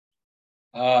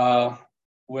Uh,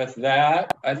 with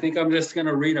that, I think I'm just going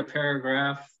to read a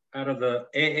paragraph out of the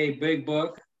AA Big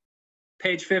Book,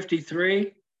 page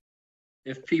 53,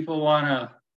 if people want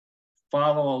to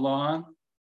follow along.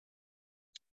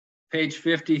 Page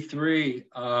 53,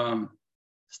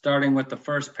 starting with the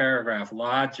first paragraph,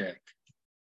 logic.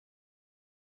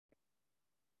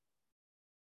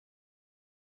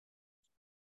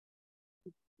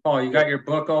 Paul, you got your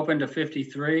book open to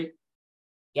 53?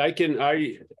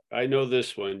 I know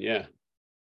this one, yeah.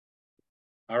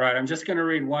 All right, I'm just going to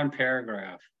read one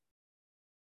paragraph.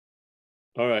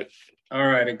 All right. All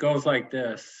right, it goes like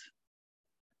this.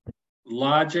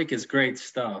 Logic is great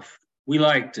stuff. We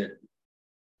liked it.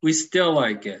 We still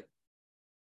like it.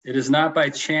 It is not by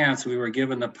chance we were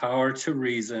given the power to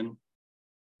reason,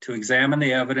 to examine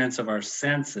the evidence of our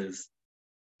senses,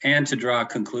 and to draw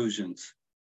conclusions.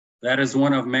 That is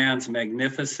one of man's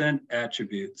magnificent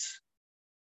attributes.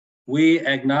 We,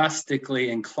 agnostically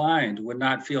inclined, would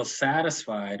not feel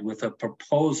satisfied with a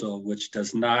proposal which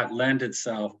does not lend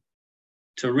itself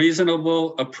to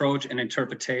reasonable approach and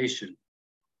interpretation.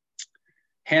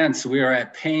 Hence, we are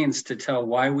at pains to tell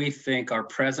why we think our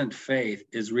present faith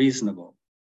is reasonable,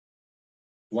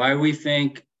 why we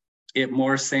think it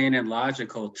more sane and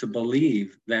logical to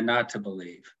believe than not to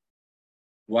believe,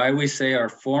 why we say our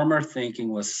former thinking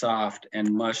was soft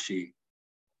and mushy,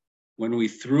 when we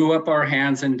threw up our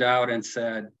hands in doubt and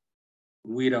said,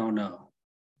 we don't know.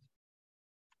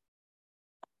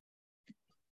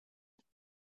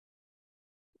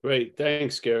 Great,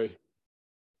 thanks, Gary.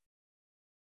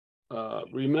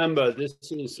 Remember, this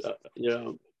is,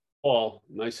 Paul,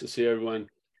 nice to see everyone.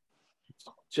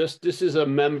 This is a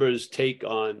member's take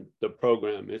on the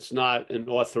program. It's not an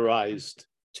authorized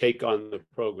take on the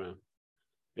program.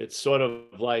 It's sort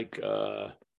of like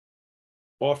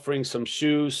offering some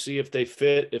shoes, see if they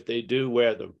fit. If they do,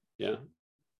 wear them, yeah?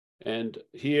 And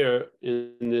here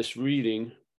in this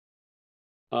reading,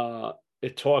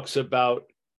 it talks about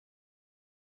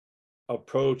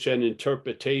approach and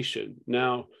interpretation.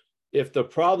 Now, if the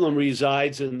problem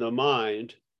resides in the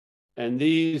mind, and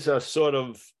these are sort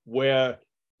of where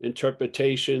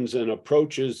interpretations and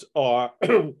approaches are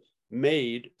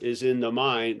made, is in the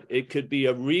mind, it could be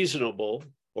a reasonable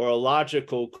or a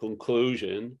logical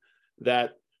conclusion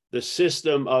that the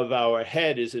system of our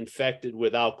head is infected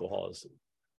with alcoholism.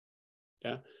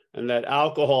 Yeah, and that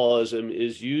alcoholism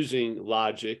is using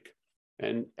logic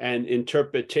and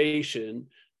interpretation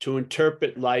to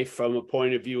interpret life from a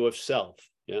point of view of self.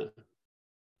 Yeah.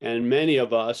 And many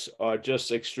of us are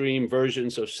just extreme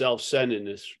versions of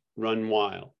self-centeredness run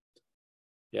wild.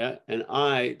 Yeah. And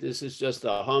this is just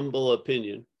a humble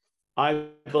opinion, I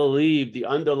believe the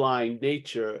underlying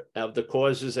nature of the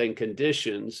causes and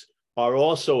conditions are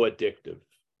also addictive.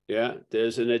 Yeah.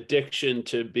 There's an addiction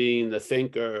to being the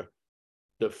thinker,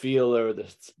 the feeler,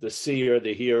 the seer,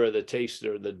 the hearer, the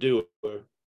taster, the doer.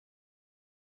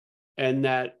 And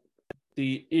that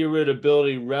the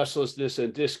irritability, restlessness,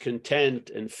 and discontent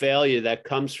and failure that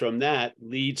comes from that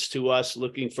leads to us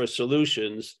looking for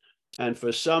solutions. And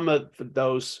for some of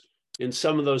those, in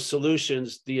some of those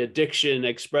solutions, the addiction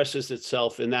expresses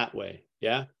itself in that way.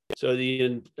 Yeah. So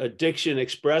the addiction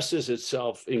expresses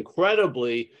itself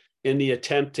incredibly in the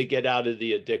attempt to get out of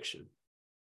the addiction.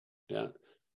 Yeah.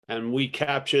 And we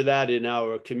capture that in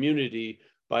our community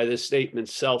by the statement,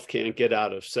 self can't get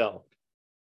out of self.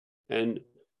 And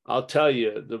I'll tell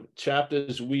you, the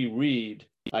chapters we read,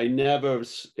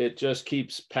 it just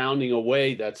keeps pounding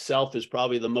away that self is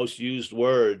probably the most used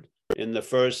word in the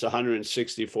first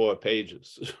 164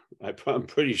 pages. I'm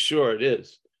pretty sure it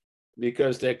is,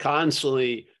 because they're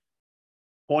constantly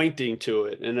pointing to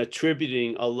it and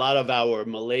attributing a lot of our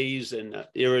malaise and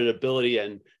irritability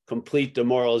and complete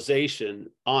demoralization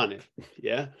on it.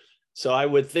 Yeah. So I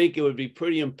would think it would be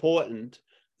pretty important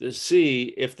to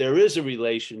see if there is a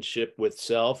relationship with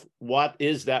self. What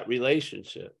is that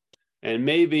relationship? And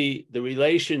maybe the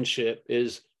relationship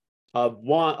is of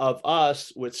one of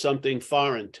us with something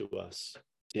foreign to us.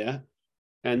 Yeah.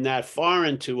 And that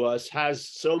foreign to us has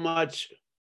so much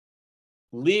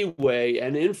leeway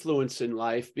and influence in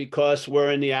life because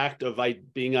we're in the act of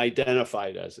being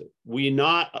identified as it. We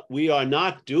are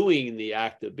not doing the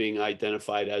act of being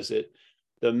identified as it.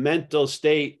 The mental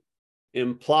state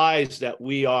implies that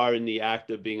we are in the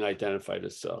act of being identified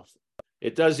as self.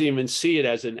 It doesn't even see it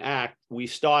as an act. We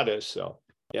start as self.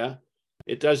 Yeah.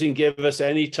 It doesn't give us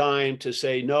any time to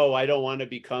say, no, I don't want to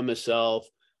become a self.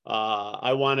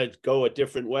 I want to go a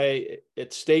different way.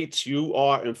 It states you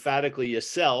are emphatically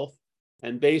yourself.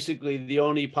 And basically the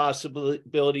only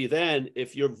possibility then,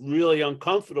 if you're really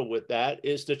uncomfortable with that,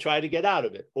 is to try to get out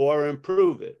of it or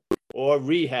improve it or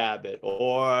rehab it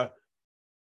or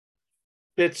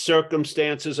fit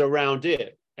circumstances around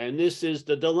it. And this is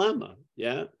the dilemma.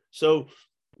 Yeah. So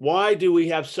why do we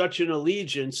have such an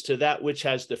allegiance to that which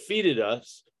has defeated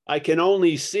us? I can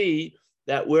only see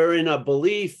that we're in a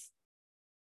belief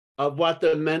of what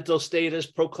the mental state has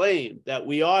proclaimed, that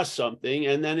we are something,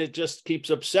 and then it just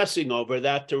keeps obsessing over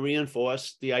that to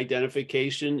reinforce the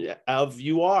identification of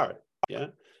you are. Yeah.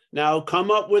 Now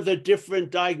come up with a different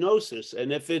diagnosis,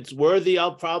 and if it's worthy,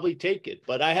 I'll probably take it.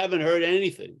 But I haven't heard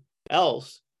anything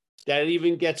else that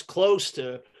even gets close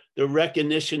to the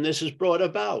recognition this has brought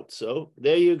about. So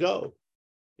there you go.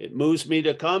 It moves me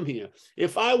to come here.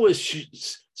 If I was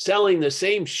selling the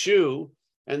same shoe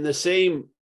and the same,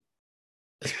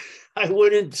 I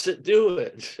wouldn't do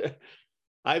it.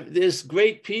 There's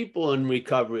great people in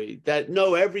recovery that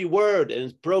know every word and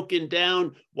it's broken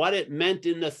down what it meant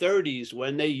in the 30s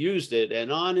when they used it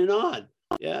and on and on.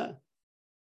 Yeah.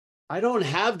 I don't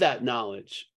have that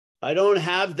knowledge. I don't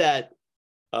have that.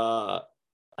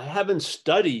 I haven't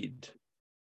studied.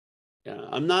 Yeah,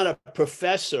 I'm not a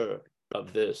professor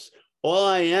of this. All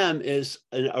I am is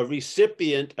a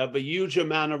recipient of a huge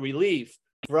amount of relief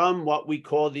from what we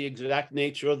call the exact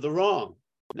nature of the wrong.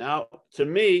 Now, to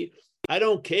me, I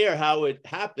don't care how it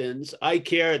happens. I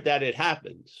care that it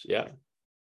happens. Yeah.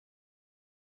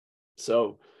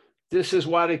 So this is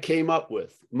what it came up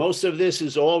with. Most of this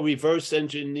is all reverse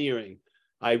engineering.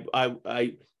 I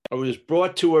was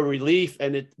brought to a relief,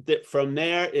 and from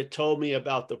there, it told me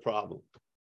about the problem.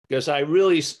 Because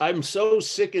I'm so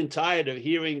sick and tired of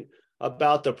hearing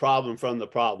about the problem from the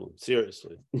problem,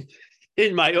 seriously.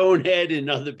 In my own head, in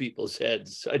other people's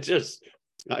heads. It just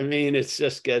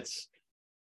gets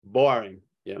boring.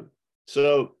 Yeah.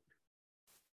 So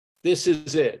this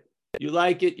is it. You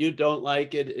like it, you don't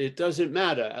like it. It doesn't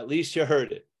matter. At least you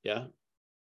heard it. Yeah.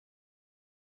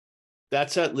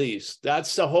 That's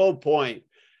the whole point.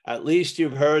 At least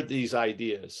you've heard these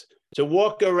ideas. To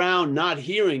walk around not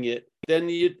hearing it, then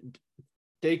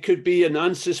they could be an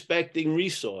unsuspecting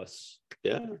resource.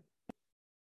 Yeah.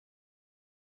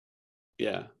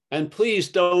 Yeah. And please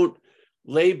don't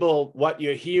label what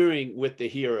you're hearing with the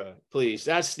hearer, please.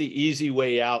 That's the easy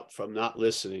way out from not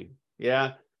listening.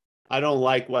 Yeah. I don't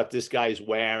like what this guy's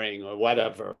wearing or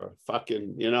whatever.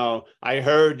 Fucking, I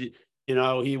heard,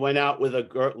 he went out with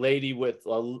a lady with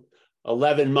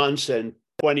 11 months and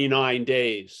 29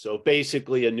 days. So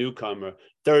basically a newcomer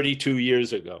 32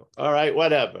 years ago. All right,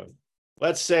 whatever.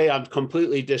 Let's say I'm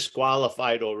completely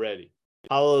disqualified already.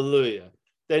 Hallelujah.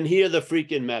 Then hear the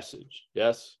freaking message.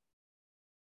 Yes.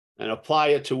 And apply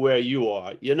it to where you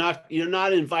are. You're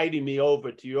not inviting me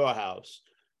over to your house.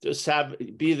 Just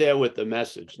be there with the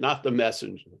message, not the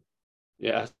messenger.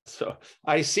 Yeah. So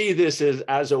I see this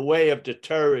as a way of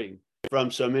deterring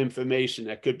from some information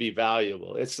that could be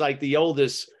valuable. It's like the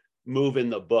oldest move in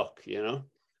the book,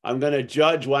 I'm going to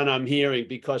judge what I'm hearing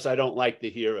because I don't like the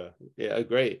hearer. Yeah,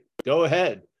 great. Go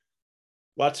ahead.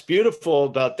 What's beautiful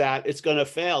about that, it's going to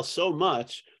fail so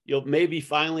much, you'll maybe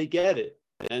finally get it.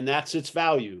 And that's its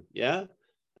value. Yeah.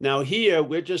 Now here,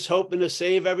 we're just hoping to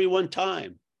save everyone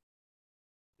time.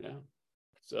 Yeah.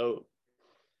 So,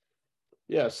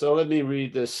 yeah. So let me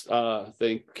read this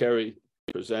thing Kerry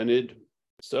presented.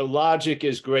 So logic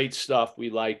is great stuff.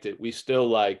 We liked it. We still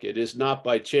like it. It's not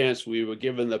by chance we were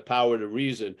given the power to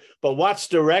reason. But what's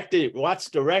directing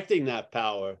that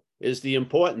power is the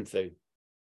important thing.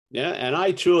 Yeah. And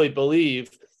I truly believe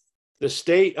the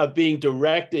state of being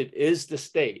directed is the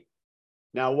state.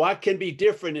 Now, what can be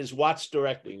different is what's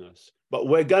directing us, but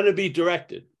we're going to be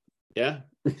directed. Yeah.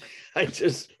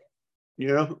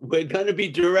 we're going to be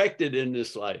directed in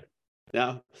this life.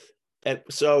 Now, and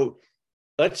so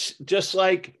let's just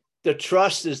like the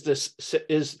trust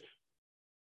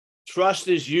trust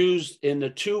is used in the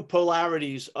two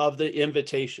polarities of the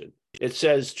invitation. It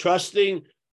says trusting,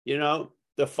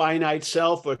 the finite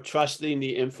self or trusting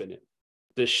the infinite.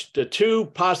 The two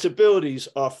possibilities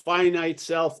are finite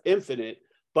self, infinite,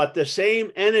 but the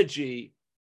same energy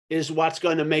is what's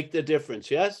going to make the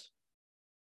difference. Yes.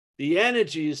 The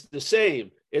energy is the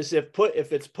same. If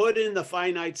it's put in the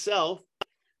finite self,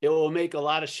 it will make a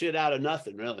lot of shit out of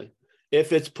nothing, really.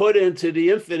 If it's put into the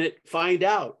infinite, find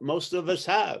out. Most of us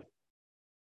have.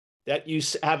 That you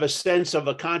have a sense of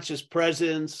a conscious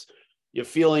presence. You're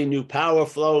feeling new power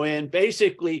flow in.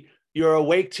 Basically, you're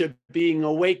awake to being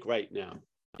awake right now.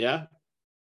 Yeah.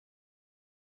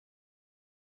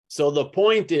 So the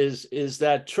point is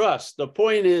that trust. The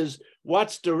point is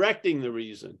what's directing the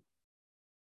reason.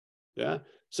 Yeah.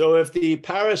 So if the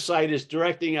parasite is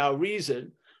directing our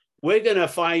reason, we're going to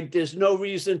find there's no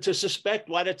reason to suspect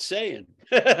what it's saying.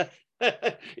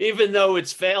 Even though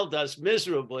it's failed us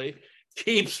miserably,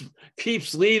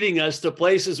 keeps leading us to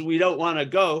places we don't want to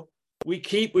go. We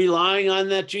keep relying on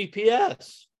that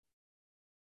GPS.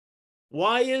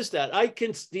 Why is that?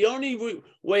 The only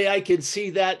way I can see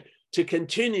that to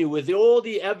continue with all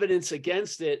the evidence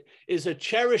against it is a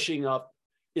cherishing of,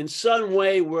 in some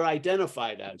way we're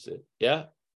identified as it, yeah?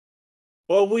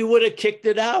 Or we would have kicked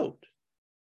it out.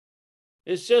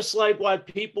 It's just like what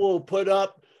people put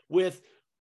up with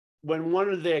when one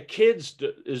of their kids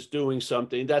is doing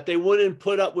something that they wouldn't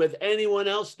put up with anyone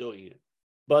else doing it.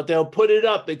 But they'll put it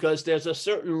up because there's a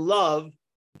certain love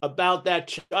about that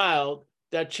child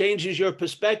that changes your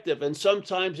perspective. And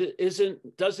sometimes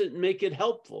it doesn't make it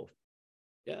helpful.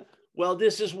 Yeah. Well,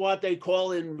 this is what they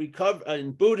call in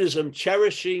Buddhism,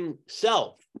 cherishing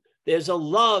self. There's a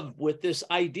love with this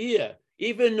idea.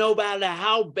 Even no matter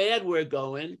how bad we're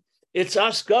going, it's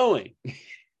us going.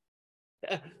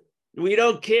 We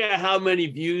don't care how many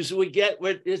views we get.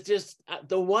 It's just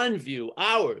the one view,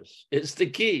 ours, is the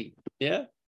key. Yeah.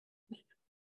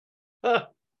 I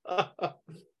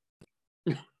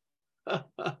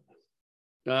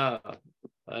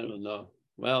don't know.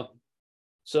 Well,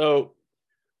 so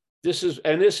this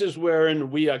is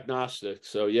wherein we agnostic.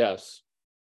 So yes,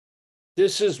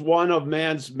 this is one of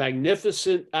man's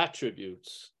magnificent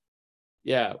attributes.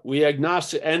 Yeah, we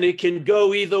agnostic, and it can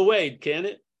go either way, can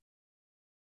it?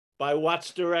 By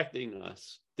what's directing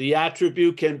us. The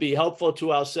attribute can be helpful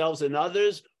to ourselves and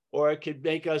others, or it could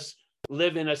make us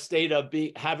live in a state of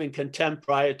having contempt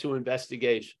prior to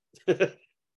investigation.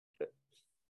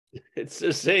 It's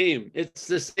the same. It's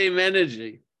the same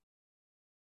energy.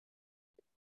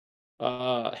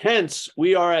 Hence,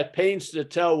 we are at pains to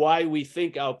tell why we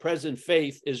think our present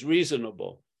faith is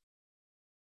reasonable.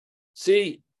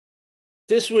 See,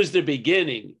 this was the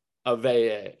beginning of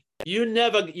AA. You're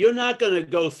not going to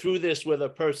go through this with a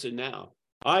person now,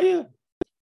 are you?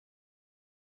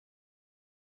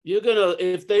 You're going to,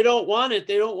 if they don't want it,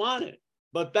 they don't want it.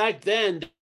 But back then,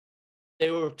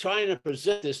 they were trying to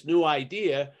present this new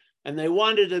idea, and they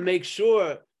wanted to make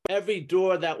sure every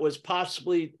door that was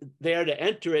possibly there to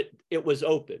enter it, it was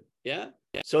open. Yeah.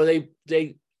 So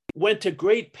they went to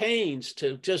great pains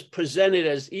to just present it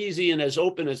as easy and as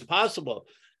open as possible.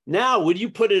 Now, would you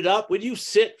put it up? Would you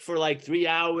sit for like 3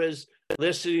 hours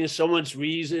listening to someone's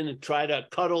reason and try to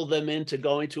cuddle them into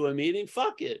going to a meeting?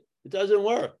 Fuck it. It doesn't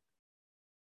work.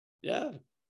 Yeah.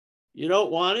 You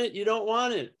don't want it, you don't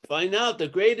want it. Find out the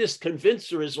greatest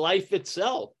convincer is life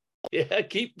itself. Yeah,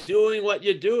 keep doing what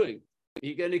you're doing.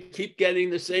 You're going to keep getting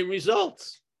the same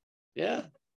results. Yeah.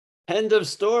 End of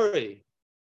story.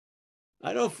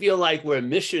 I don't feel like we're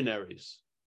missionaries.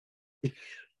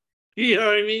 You know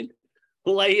what I mean?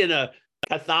 Laying a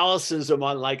Catholicism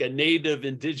on like a native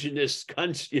indigenous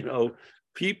country,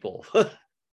 people.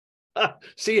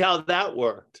 See how that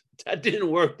worked. That didn't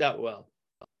work that well.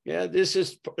 Yeah, this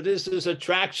is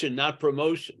attraction, not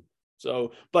promotion.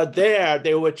 So, but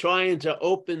they were trying to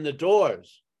open the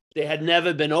doors. They had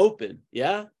never been open.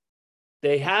 Yeah,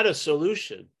 they had a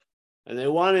solution, and they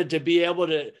wanted to be able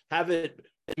to have it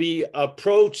be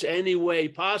approached any way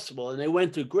possible. And they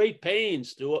went to great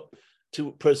pains to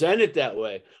present it that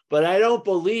way. But I don't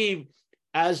believe,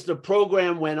 as the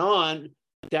program went on,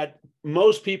 that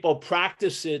most people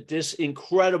practiced this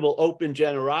incredible open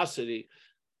generosity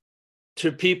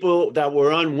to people that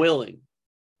were unwilling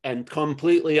and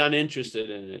completely uninterested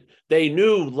in it. They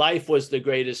knew life was the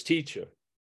greatest teacher.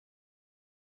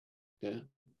 Yeah.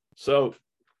 So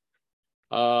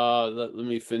let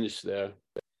me finish there.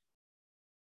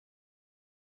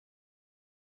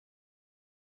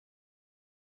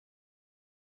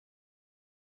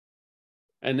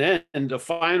 And then the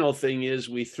final thing is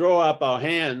we throw up our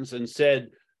hands and said,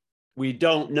 we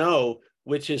don't know,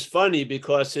 which is funny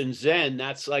because in Zen,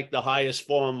 that's like the highest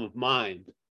form of mind.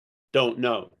 Don't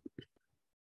know.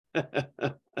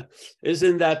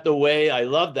 Isn't that the way? I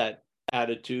love that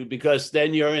attitude, because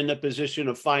then you're in the position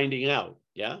of finding out.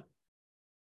 Yeah.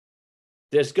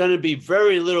 There's going to be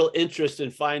very little interest in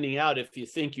finding out if you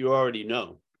think you already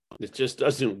know. It just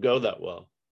doesn't go that well.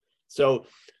 So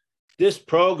this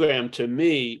program, to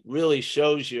me, really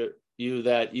shows you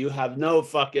that you have no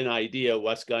fucking idea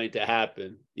what's going to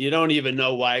happen. You don't even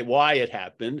know why it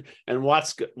happened and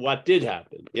what did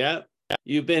happen. Yeah,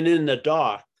 you've been in the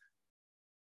dark.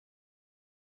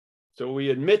 So we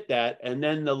admit that, and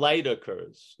then the light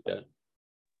occurs. Yeah.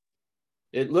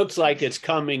 It looks like it's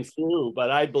coming through,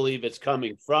 but I believe it's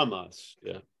coming from us.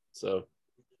 Yeah. So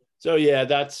yeah,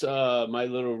 that's my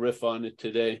little riff on it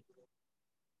today.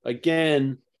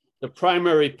 Again, the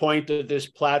primary point of this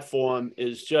platform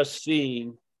is just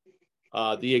seeing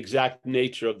the exact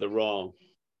nature of the wrong.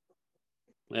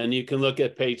 And you can look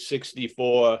at page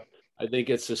 64 I think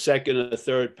it's the second or the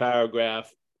third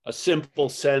paragraph, a simple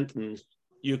sentence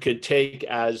you could take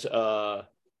as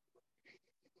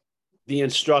the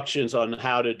instructions on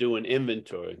how to do an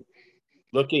inventory,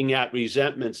 looking at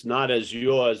resentments not as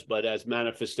yours, but as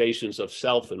manifestations of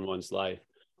self in one's life.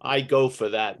 I go for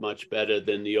that much better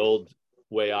than the old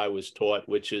way I was taught,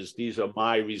 which is these are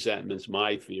my resentments,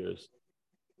 my fears.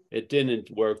 It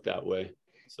didn't work that way.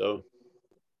 So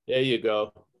there you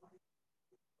go.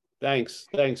 Thanks,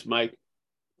 Mike.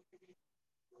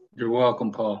 You're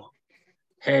welcome, Paul.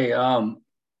 Hey,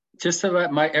 just to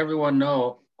let everyone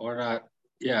know, or not,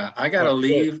 yeah, I gotta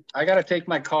leave. I gotta take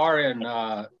my car in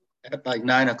at like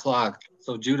 9 o'clock.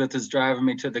 So Judith is driving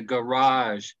me to the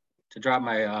garage to drop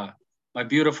my my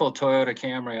beautiful Toyota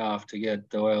Camry off to get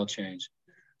the oil change.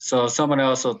 So someone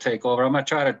else will take over. I'm gonna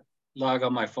try to log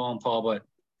on my phone, Paul, but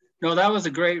no, that was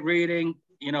a great reading.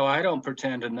 You know, I don't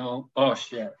pretend to know. Oh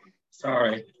shit,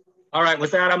 sorry. All right,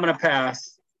 with that, I'm gonna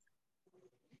pass.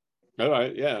 All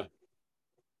right, yeah.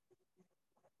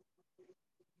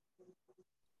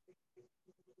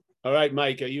 All right,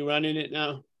 Mike, are you running it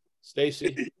now?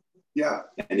 Stacy? Yeah.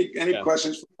 Any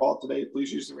questions for Paul today,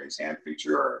 please use the raise hand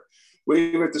feature or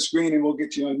wave at the screen and we'll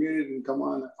get you unmuted and come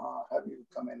on, have you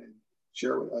come in and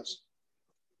share with us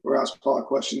or ask Paul a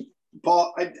question.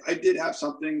 Paul, I did have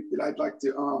something that I'd like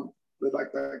to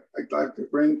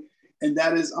bring, and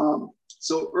that is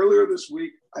so earlier this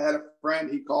week I had a friend,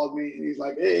 he called me and he's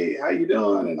like, hey, how you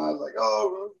doing? And I was like,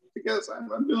 oh, I guess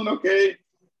I'm doing okay.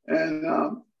 And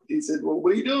he said, well,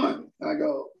 what are you doing? And I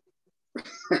go,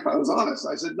 I was honest.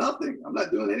 I said, nothing. I'm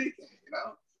not doing anything, you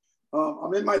know.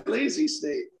 I'm in my lazy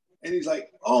state. And he's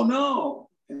like, oh, no.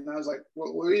 And I was like,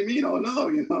 what do you mean? Oh, no,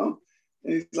 you know.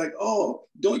 And he's like, oh,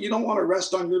 you don't want to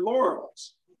rest on your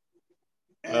laurels.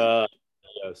 And,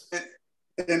 yes.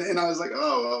 And I was like,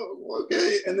 oh,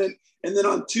 okay. And then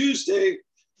on Tuesday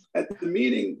at the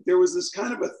meeting, there was this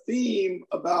kind of a theme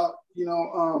about, you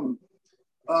know,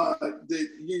 that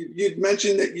you'd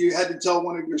mentioned that you had to tell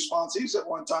one of your sponsees at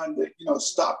one time that, you know,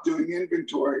 stop doing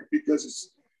inventory because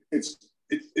it's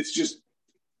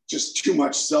just too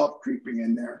much self creeping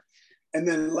in there. And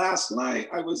then last night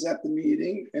I was at the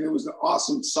meeting, and it was an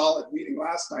awesome, solid meeting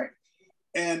last night.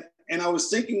 And I was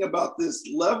thinking about this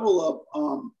level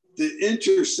of the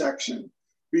intersection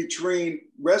between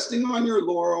resting on your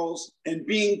laurels and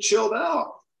being chilled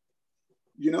out.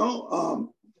 You know,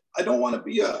 I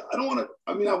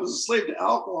mean, I was a slave to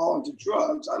alcohol and to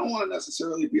drugs. I don't want to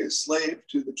necessarily be a slave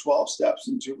to the 12 steps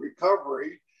into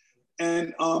recovery.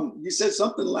 And you said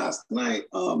something last night,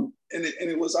 and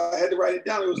it was, I had to write it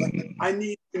down. It was like, I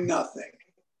need nothing.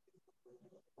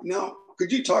 Now,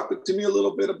 could you talk to me a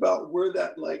little bit about where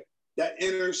that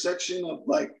intersection of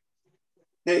like,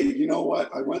 hey, you know what?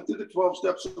 I went through the 12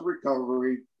 steps of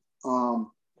recovery.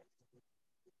 I'm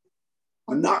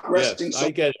not resting. Yes,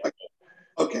 I get it.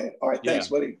 Okay. All right. Thanks,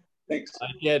 buddy. Thanks. I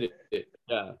get it.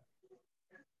 Yeah.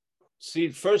 See,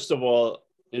 first of all,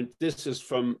 and this is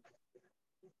from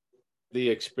the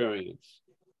experience,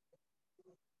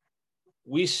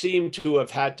 we seem to have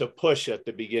had to push at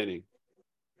the beginning.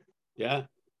 Yeah.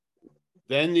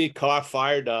 Then the car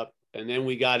fired up, and then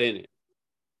we got in it.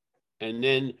 And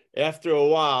then after a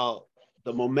while,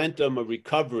 the momentum of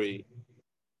recovery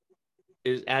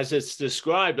is, as it's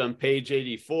described on page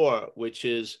 84, which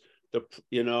is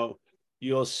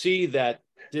you'll see that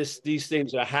these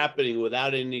things are happening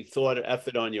without any thought or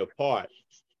effort on your part.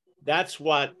 That's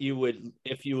what you would,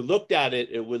 if you looked at it,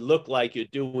 it would look like you're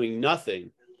doing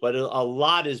nothing, but a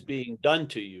lot is being done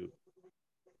to you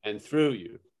and through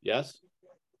you. Yes.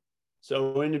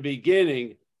 So in the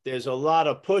beginning, there's a lot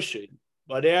of pushing,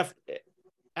 but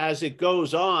as it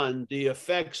goes on, the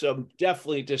effects are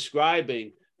definitely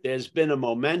describing there's been a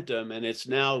momentum and it's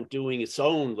now doing its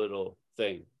own little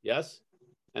thing. Yes.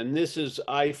 And this is,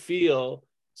 I feel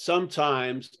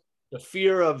sometimes the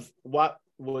fear of what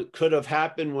could have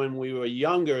happened when we were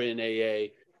younger in AA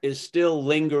is still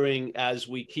lingering as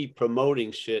we keep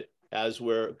promoting shit as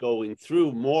we're going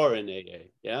through more in AA.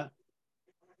 Yeah.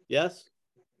 Yes.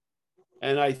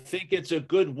 And I think it's a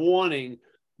good warning,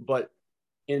 but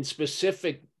in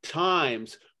specific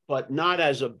times, but not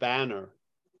as a banner.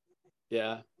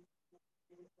 Yeah.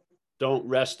 Don't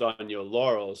rest on your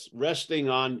laurels. Resting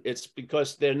on, it's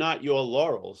because they're not your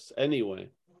laurels anyway.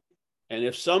 And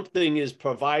if something is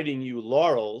providing you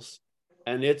laurels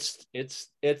and its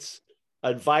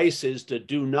advice is to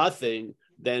do nothing,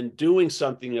 then doing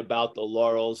something about the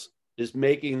laurels is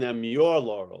making them your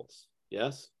laurels.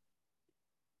 Yes.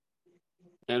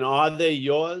 And are they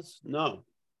yours? No.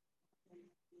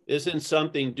 Isn't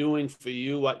something doing for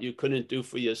you what you couldn't do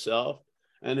for yourself?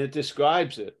 And it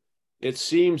describes it. It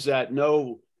seems that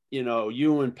no you know,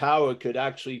 you and power could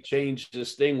actually change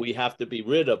this thing we have to be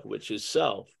rid of, which is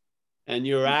self. And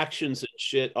your actions and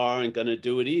shit aren't going to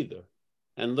do it either.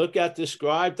 And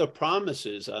describe the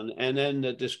promises and then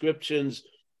the descriptions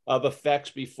of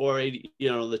effects before, the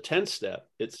 10th step.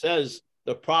 It says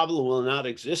the problem will not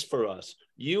exist for us.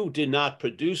 You did not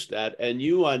produce that, and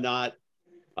you are not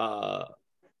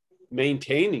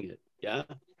maintaining it. Yeah.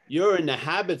 You're in the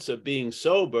habits of being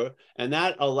sober, and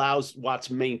that allows what's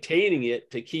maintaining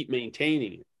it to keep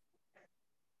maintaining it.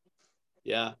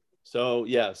 Yeah. So,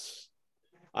 yes,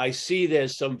 I see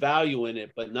there's some value in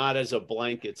it, but not as a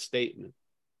blanket statement.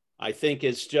 I think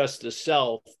it's just the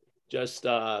self, just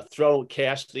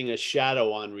casting a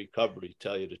shadow on recovery,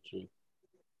 tell you the truth.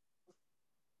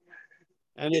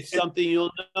 And it's something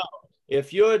you'll know.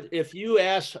 If you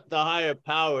ask the higher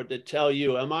power to tell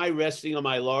you, am I resting on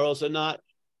my laurels or not?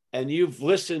 And you've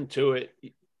listened to it,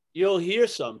 you'll hear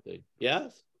something,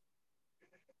 yes?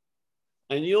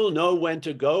 And you'll know when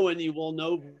to go, and you will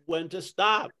know when to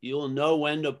stop. You'll know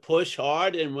when to push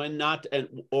hard and when not,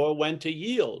 or when to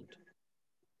yield.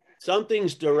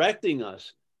 Something's directing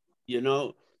us. You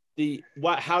know,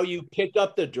 how you pick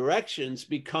up the directions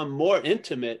become more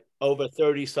intimate over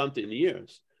 30-something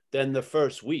years than the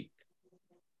first week.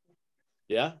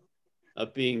 Yeah,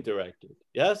 of being directed.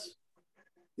 Yes?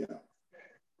 Yeah.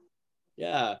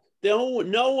 Yeah.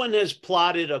 No one has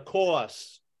plotted a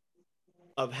course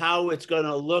of how it's going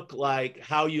to look like,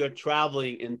 how you're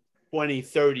traveling in 20,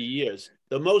 30 years.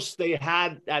 The most they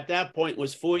had at that point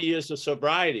was 4 years of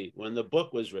sobriety when the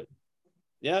book was written.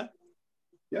 Yeah.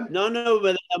 Yeah. None of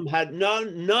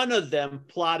them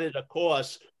plotted a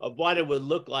course of what it would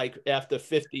look like after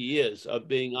 50 years of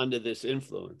being under this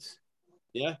influence.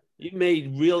 Yeah. You may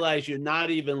realize you're not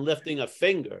even lifting a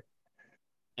finger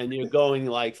and you're going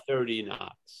like 30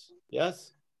 knots.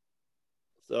 Yes.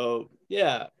 So,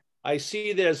 yeah, I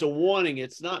see there's a warning.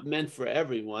 It's not meant for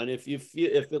everyone. If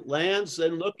it lands,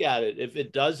 then look at it. If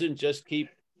it doesn't, just keep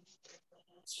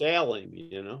sailing,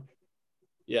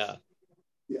 Yeah.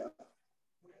 Yeah.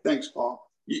 Thanks, Paul.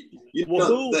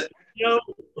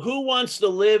 Who wants to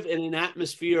live in an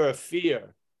atmosphere of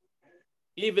fear,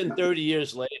 even 30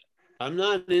 years later? I'm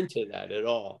not into that at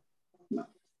all. No.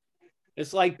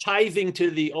 It's like tithing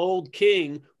to the old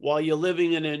king while you're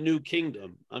living in a new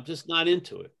kingdom. I'm just not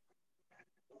into it.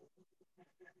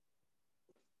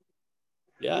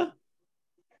 Yeah.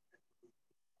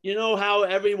 You know how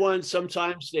everyone,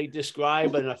 sometimes they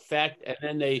describe an effect and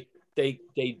then they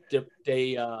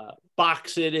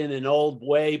box it in an old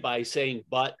way by saying,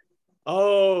 but,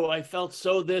 oh, I felt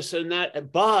so this and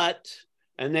that, but,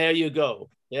 and there you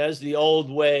go. There's the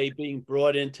old way being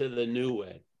brought into the new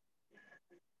way.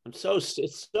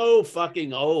 It's so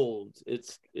fucking old.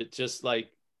 It's just like,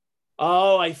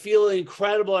 oh, I feel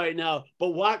incredible right now, but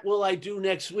what will I do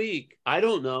next week? I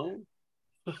don't know.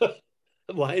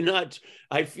 Why not?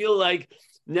 I feel like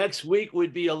next week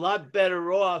would be a lot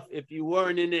better off if you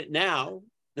weren't in it now.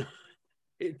 I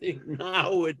think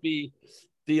now would be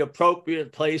the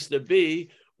appropriate place to be.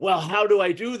 Well, how do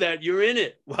I do that? You're in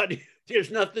it.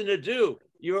 There's nothing to do.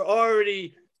 You're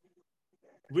already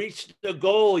reached the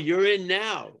goal you're in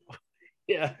now.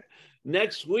 Yeah.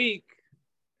 Next week,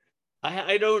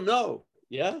 I don't know.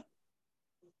 Yeah.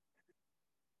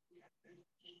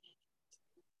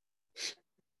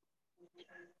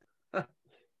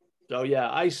 So, yeah,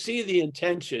 I see the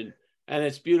intention and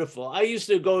it's beautiful. I used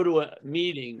to go to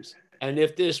meetings, and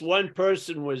if this one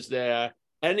person was there,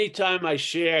 anytime I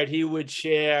shared, he would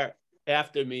share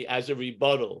after me as a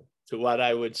rebuttal to what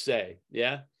I would say.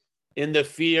 Yeah. In the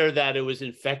fear that it was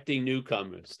infecting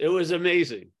newcomers. It was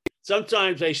amazing.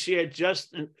 Sometimes I shared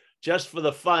just for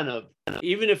the fun of,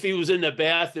 even if he was in the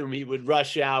bathroom, he would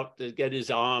rush out to get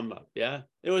his arm up. Yeah.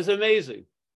 It was amazing.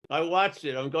 I watched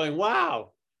it. I'm going,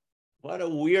 wow. What a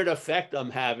weird effect I'm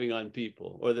having on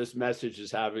people, or this message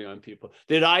is having on people.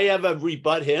 Did I ever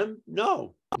rebut him?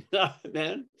 No,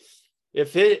 man.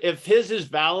 If his is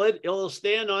valid, it'll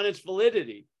stand on its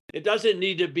validity. It doesn't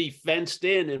need to be fenced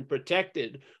in and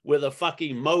protected with a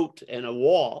fucking moat and a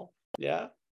wall. Yeah.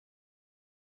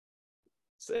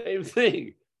 Same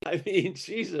thing. I mean,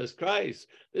 Jesus Christ,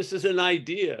 this is an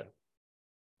idea.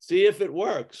 See if it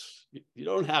works. You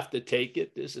don't have to take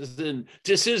it. This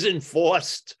isn't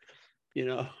forced.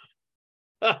 I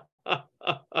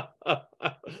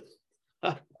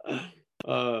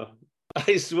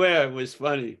swear it was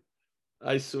funny.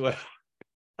 I swear.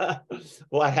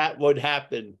 What would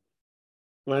happen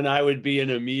when I would be in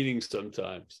a meeting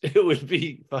sometimes? It would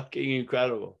be fucking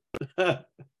incredible. The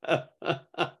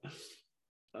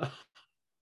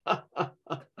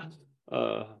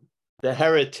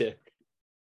heretic,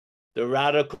 the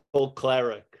radical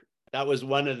cleric. That was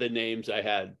one of the names I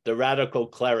had, the radical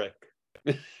cleric.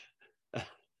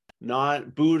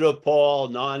 Non-Buddha Paul,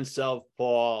 non-self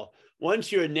Paul.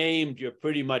 Once you're named, you're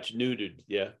pretty much neutered.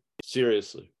 Yeah,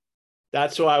 seriously.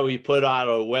 That's why we put out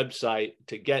a website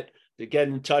to get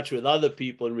in touch with other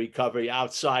people in recovery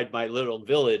outside my little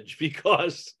village,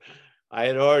 because I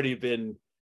had already been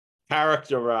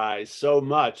characterized so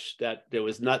much that there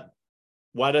was not,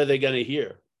 what are they going to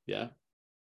hear? Yeah.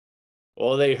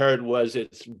 All they heard was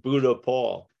it's Buddha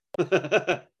Paul.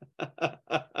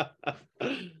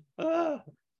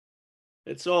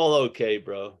 It's all okay,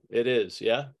 bro. It is,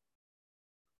 yeah.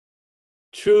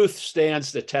 Truth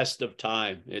stands the test of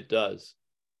time. It does.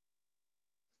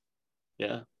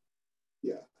 Yeah.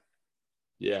 Yeah.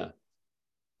 Yeah.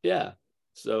 Yeah.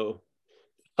 So,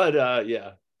 but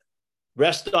yeah.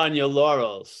 Rest on your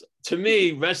laurels. To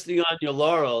me, resting on your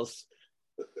laurels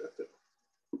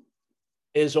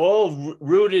is all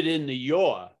rooted in the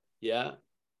your, yeah.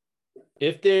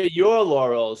 If they're your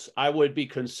laurels, I would be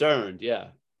concerned,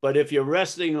 yeah. But if you're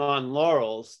resting on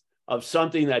laurels of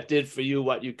something that did for you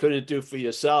what you couldn't do for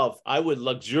yourself, I would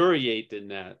luxuriate in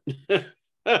that.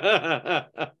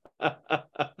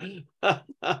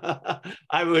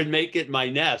 I would make it my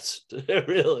nest,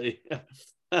 really.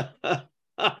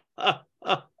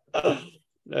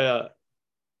 Yeah.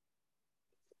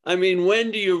 I mean,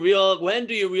 when do you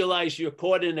realize you're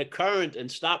caught in a current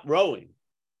and stop rowing?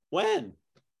 When?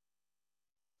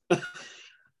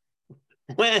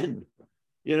 When?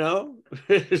 You know,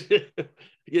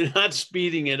 you're not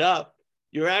speeding it up.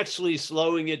 You're actually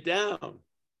slowing it down.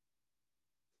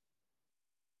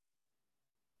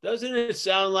 Doesn't it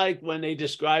sound like when they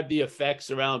describe the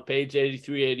effects around page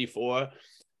 83, 84,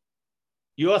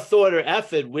 your thought or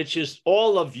effort, which is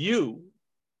all of you,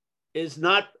 is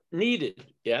not needed.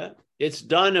 Yeah. It's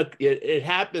done. It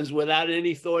happens without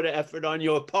any thought or effort on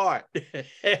your part.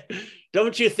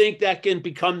 Don't you think that can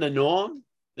become the norm,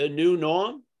 the new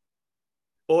norm?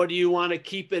 Or do you want to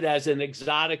keep it as an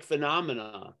exotic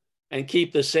phenomenon and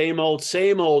keep the same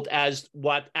old as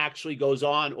what actually goes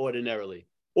on ordinarily?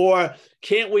 Or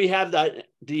can't we have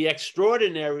the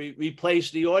extraordinary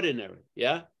replace the ordinary?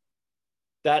 Yeah.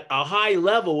 That a high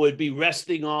level would be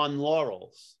resting on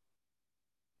laurels.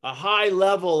 A high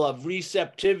level of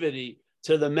receptivity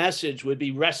to the message would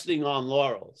be resting on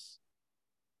laurels.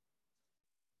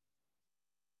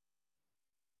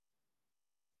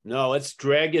 No, let's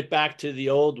drag it back to the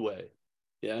old way.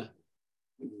 Yeah.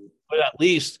 But at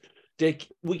least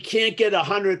we can't get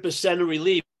 100% of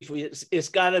relief. It's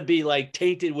got to be like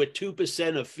tainted with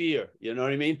 2% of fear. You know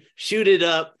what I mean? Shoot it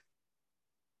up.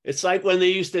 It's like when they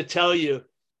used to tell you,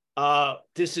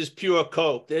 this is pure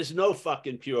Coke. There's no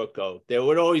fucking pure Coke. There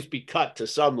would always be cut to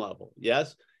some level.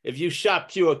 Yes. If you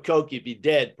shot pure Coke, you'd be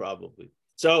dead probably.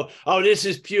 So, oh, this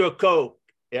is pure Coke.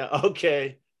 Yeah.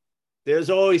 Okay.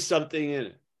 There's always something in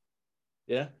it.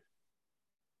 Yeah.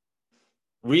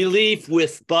 Relief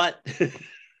with but.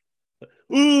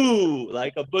 Ooh,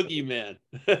 like a boogeyman.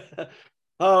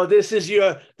 Oh, this is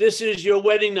your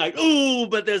wedding night. Ooh,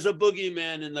 but there's a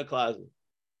boogeyman in the closet.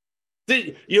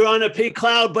 You're on a pink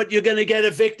cloud, but you're going to get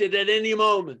evicted at any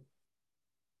moment.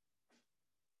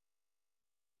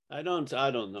 I don't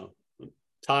know. I'm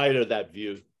tired of that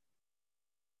view.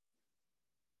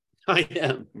 I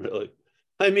am, really.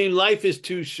 I mean, life is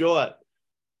too short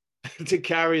to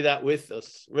carry that with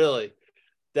us, really.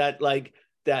 That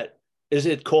is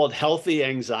it called healthy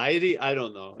anxiety? I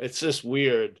don't know. It's just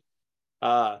weird.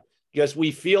 Because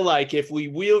we feel like if we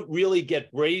really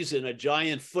get brazen, a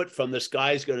giant foot from the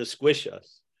sky is going to squish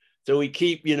us. So we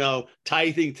keep,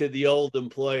 tithing to the old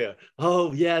employer.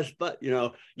 Oh, yes, but,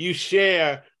 you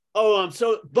share. Oh,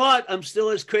 but I'm still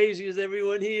as crazy as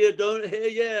everyone here.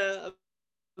 Yeah,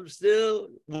 I'm still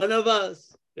one of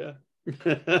us. Yeah.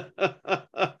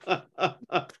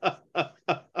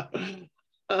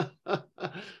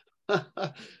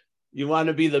 You want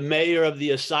to be the mayor of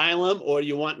the asylum, or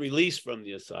you want release from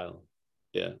the asylum?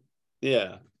 Yeah.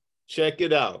 Yeah. Check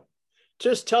it out.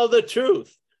 Just tell the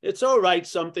truth. It's all right.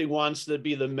 Something wants to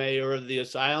be the mayor of the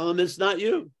asylum. It's not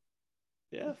you.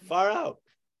 Yeah. Far out.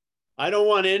 I don't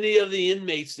want any of the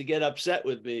inmates to get upset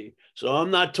with me. So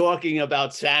I'm not talking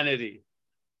about sanity.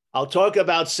 I'll talk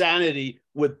about sanity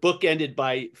with bookended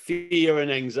by fear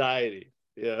and anxiety.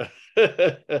 Yeah.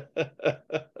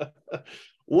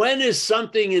 When is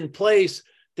something in place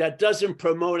that doesn't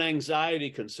promote anxiety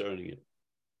concerning it?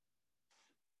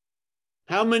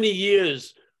 How many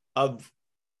years of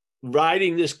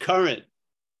riding this current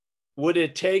would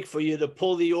it take for you to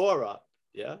pull the oar up?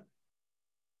 Yeah.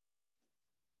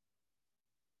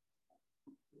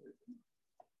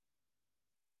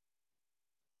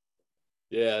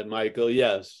 Yeah, Michael,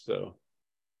 yes. So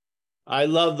I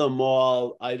love them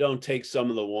all. I don't take some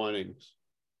of the warnings.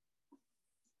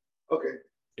 Okay.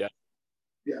 Yeah.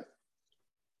 Yeah.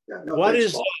 Yeah. No, What thanks,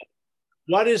 is Paul.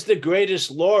 what is the greatest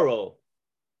laurel?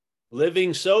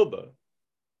 Living sober.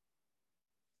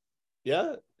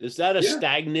 Yeah. Is that a Yeah.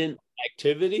 stagnant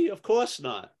activity? Of course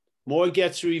not. More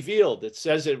gets revealed. It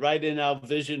says it right in our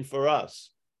vision for us.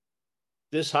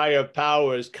 This higher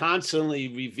power is constantly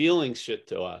revealing shit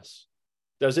to us.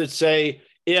 Does it say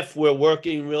if we're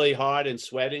working really hard and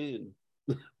sweating?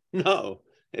 No,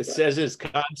 it says it's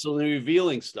constantly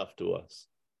revealing stuff to us.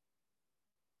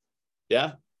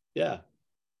 Yeah, yeah.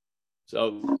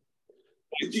 So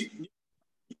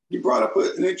you brought up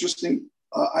an interesting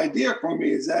idea for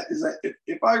me. Is that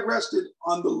if I rested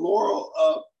on the laurel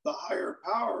of the higher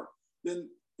power, then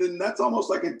that's almost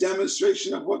like a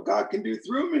demonstration of what God can do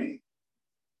through me.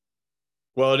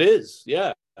 well, it is,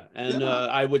 yeah. And Yeah.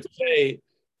 I would say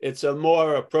it's a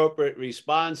more appropriate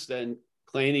response than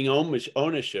claiming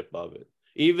ownership of it,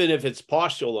 even if it's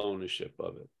partial ownership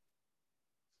of it.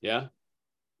 Yeah.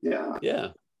 Yeah.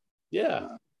 Yeah.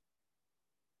 Yeah.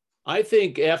 I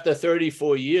think after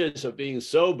 34 years of being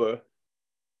sober,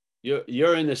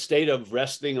 you're in a state of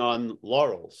resting on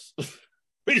laurels,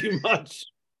 pretty much.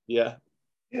 Yeah.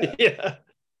 Yeah. Yeah.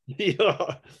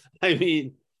 Yeah. I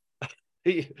mean,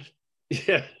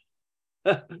 yeah.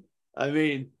 I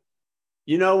mean,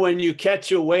 you know, when you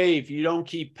catch a wave, you don't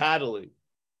keep paddling.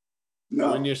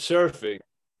 No. When you're surfing,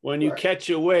 when you Right. catch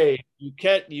a wave,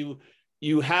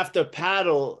 you have to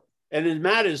paddle, and it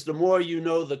matters. The more you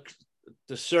know the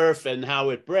surf and how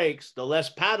it breaks, the less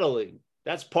paddling.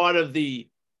 That's part of the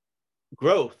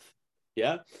growth.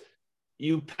 Yeah,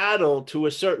 you paddle to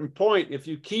a certain point. If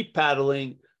you keep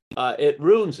paddling, it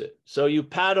ruins it. So you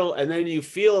paddle, and then you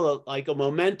feel like a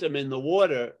momentum in the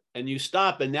water, and you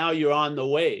stop, and now you're on the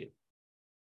wave.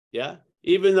 Yeah.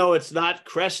 Even though it's not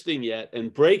cresting yet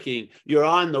and breaking, you're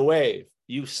on the wave.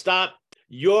 You stop,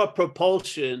 your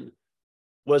propulsion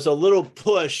was a little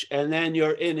push, and then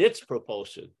you're in its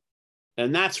propulsion.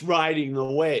 And that's riding the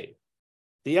wave.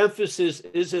 The emphasis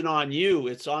isn't on you,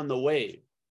 it's on the wave.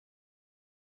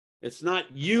 It's not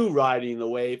you riding the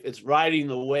wave, it's riding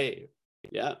the wave.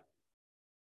 Yeah.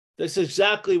 That's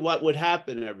exactly what would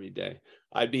happen every day.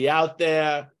 I'd be out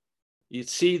there, you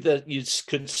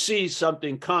could see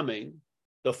something coming,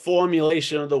 the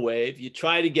formulation of the wave. You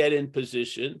try to get in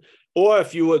position, or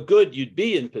if you were good, you'd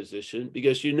be in position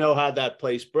because you know how that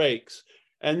place breaks.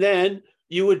 And then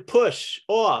you would push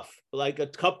off like a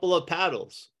couple of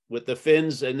paddles with the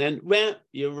fins, and then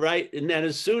you're right. And then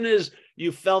as soon as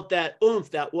you felt that oomph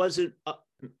that wasn't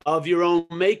of your own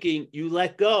making, you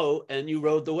let go and you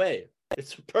rode the wave.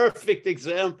 It's a perfect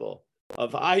example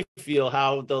of, I feel,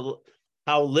 how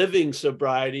living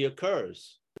sobriety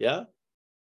occurs. Yeah.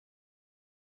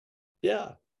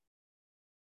 Yeah.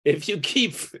 If you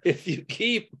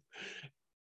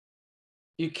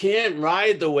can't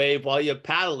ride the wave while you're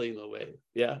paddling the wave.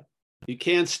 Yeah. You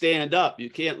can't stand up. You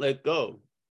can't let go.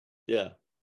 Yeah.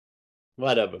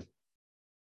 Whatever.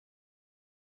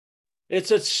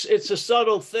 It's a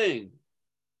subtle thing.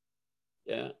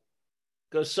 Yeah.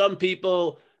 Because some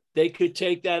people, they could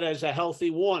take that as a healthy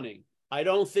warning. I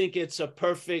don't think it's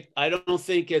I don't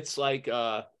think it's like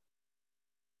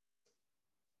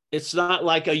it's not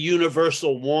like a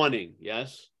universal warning.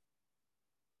 Yes.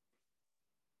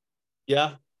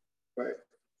 Yeah. Right.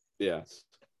 Yes.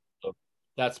 So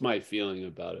that's my feeling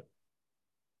about it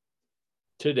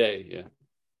today. Yeah.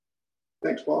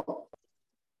 Thanks, Paul.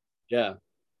 Yeah.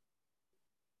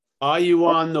 Are you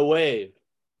on the wave?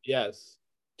 Yes.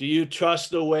 Do you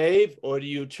trust the wave, or do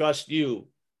you trust you?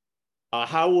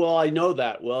 How will I know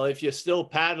that? Well, if you're still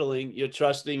paddling, you're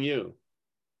trusting you.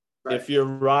 Right. If you're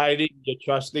riding, you're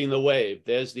trusting the wave.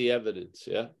 There's the evidence.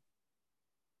 Yeah.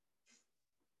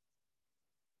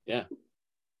 Yeah.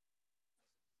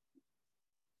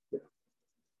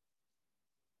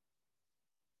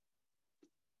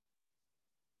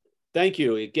 Thank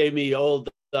you. It gave me old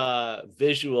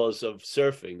visuals of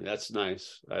surfing. That's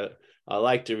nice. I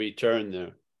like to return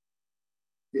there.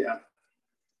 Yeah.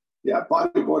 Yeah.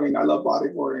 Bodyboarding. I love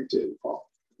bodyboarding too, Paul.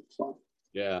 It's fun.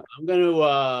 Yeah. I'm going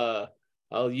to,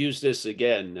 I'll use this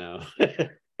again now.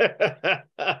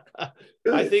 I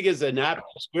think it's an apt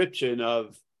description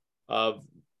of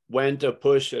when to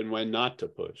push and when not to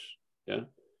push. Yeah.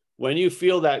 When you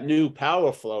feel that new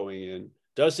power flowing in,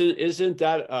 doesn't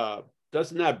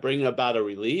that bring about a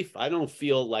relief? I don't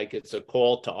feel like it's a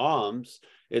call to arms.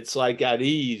 It's like at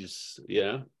ease.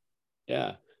 Yeah.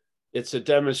 Yeah. It's a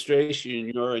demonstration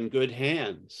you're in good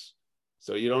hands.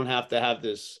 So you don't have to have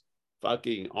this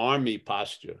fucking army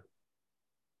posture.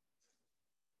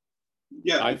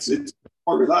 Yeah, it's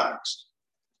more relaxed.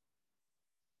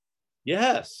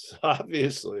 Yes,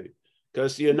 obviously,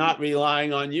 because you're not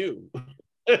relying on you.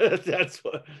 That's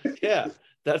what, yeah,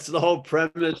 that's the whole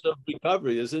premise of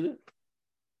recovery, isn't it?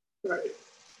 Right.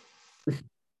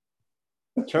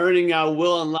 Turning our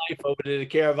will and life over to the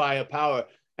care of higher power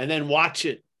and then watch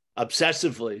it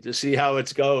obsessively to see how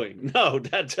it's going. No,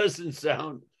 that doesn't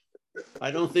sound,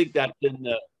 I don't think that's in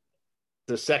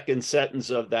the second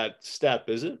sentence of that step,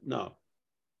 is it? No.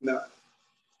 No.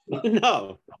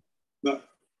 No. No.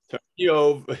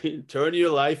 Turn your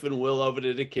life and will over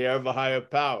to the care of a higher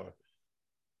power.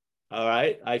 All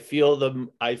right. I feel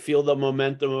the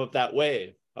momentum of that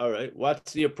wave. All right.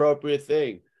 What's the appropriate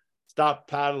thing? Stop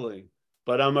paddling.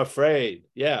 But I'm afraid.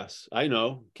 Yes, I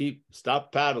know.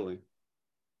 Stop paddling.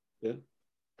 Yeah.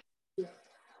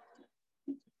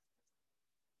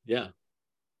 Yeah.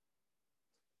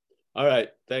 All right.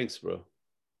 Thanks, bro.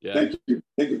 Yeah. Thank you.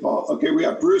 Thank you, Paul. Okay, we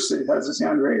have Bruce. He has his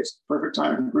hand raised. Perfect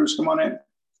time. Bruce, come on in.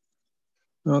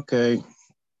 Okay.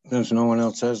 Since no one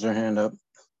else has their hand up.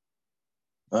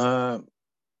 Yeah,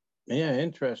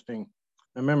 interesting.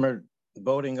 I remember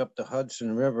boating up the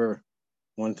Hudson River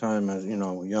one time as,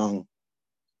 young.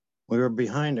 We were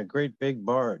behind a great big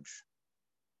barge.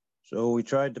 So we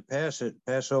tried to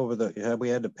we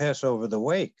had to pass over the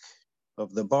wake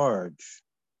of the barge,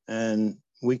 and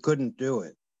we couldn't do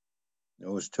it. It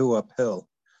was too uphill.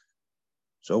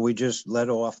 So we just let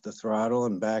off the throttle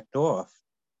and backed off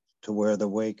to where the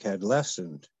wake had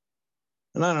lessened.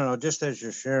 And I don't know, just as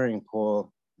you're sharing,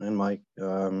 Paul and Mike,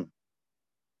 I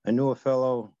knew a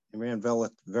fellow, he ran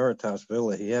Veritas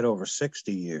Villa. He had over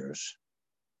 60 years.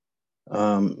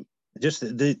 Just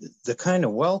the kind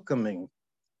of welcoming,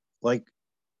 like,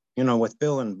 with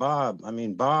Bill and Bob. I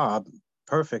mean, Bob,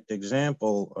 perfect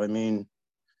example. I mean,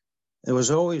 it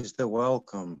was always the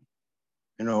welcome,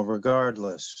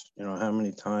 regardless, how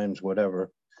many times,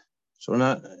 whatever. So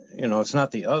not, it's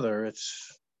not the other,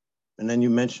 and then you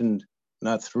mentioned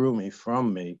not through me,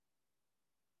 from me.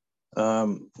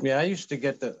 Yeah, I used to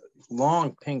get the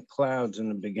long pink clouds in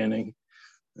the beginning,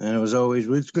 and it was always,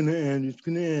 well, it's going to end, it's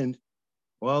going to end.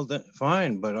 Well,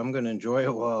 fine, but I'm going to enjoy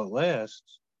it while it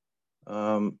lasts.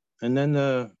 And then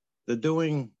the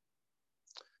doing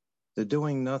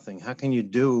nothing. How can you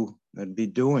do and be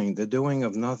doing the doing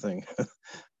of nothing?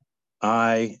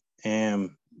 I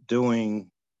am doing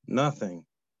nothing.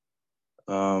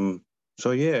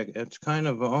 So yeah, it's kind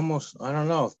of almost, I don't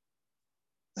know,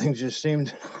 things just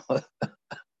seemed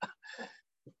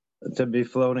to be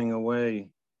floating away.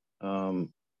 Of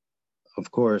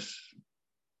course,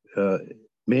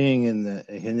 being in the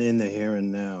here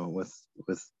and now with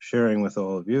sharing with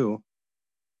all of you,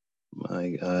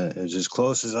 is as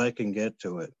close as I can get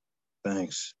to it.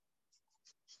 Thanks.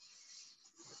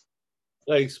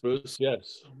 Thanks, Bruce.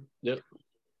 Yes. Yep.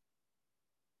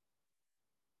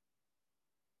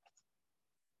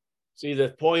 See, the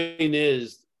point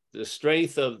is the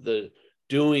strength of the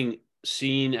doing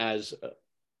seen as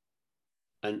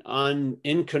an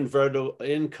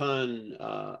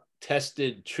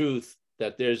incontested truth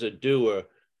that there's a doer.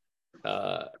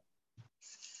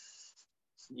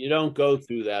 You don't go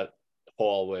through that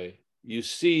hallway. You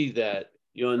see that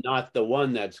you're not the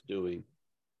one that's doing.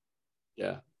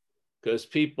 Yeah. Because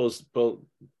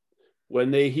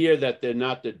when they hear that they're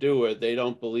not the doer, they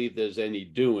don't believe there's any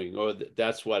doing, or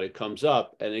that's what it comes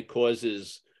up, and it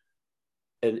causes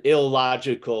an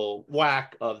illogical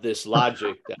whack of this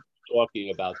logic that we're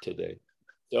talking about today.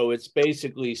 So it's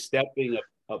basically stepping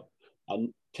up,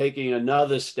 taking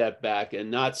another step back and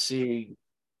not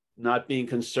being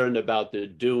concerned about the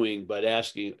doing, but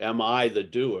asking, am I the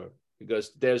doer?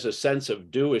 Because there's a sense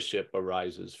of doership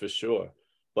arises for sure,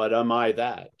 but am I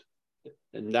that?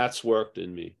 And that's worked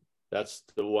in me. That's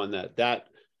the one that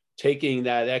taking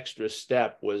that extra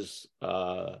step was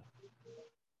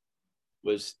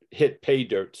hit pay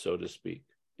dirt, so to speak.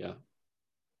 Yeah.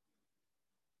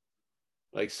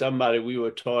 Like somebody, we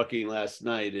were talking last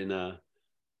night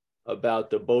about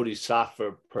the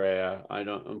Bodhisattva prayer.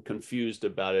 I'm confused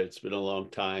about it. It's been a long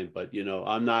time, but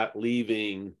I'm not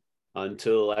leaving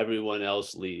until everyone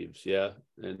else leaves. Yeah.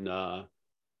 And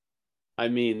I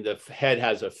mean, the head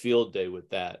has a field day with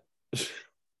that.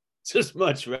 Just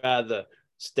much rather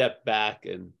step back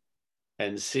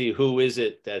and see who is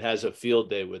it that has a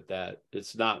field day with that.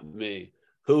 It's not me.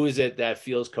 Who is it that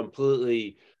feels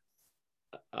completely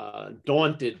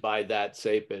daunted by that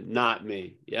statement? Not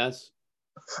me. Yes.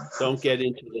 Don't get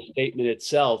into the statement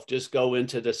itself. Just go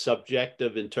into the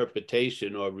subjective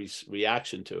interpretation or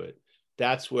reaction to it.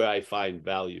 That's where I find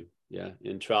value. Yeah,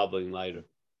 in traveling lighter.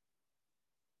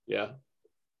 Yeah.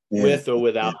 With or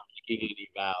without making any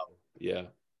vow. Yeah.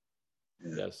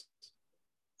 Yeah. Yes.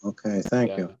 Okay,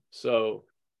 thank you. So,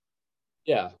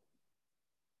 yeah.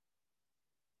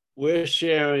 We're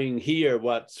sharing here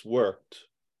what's worked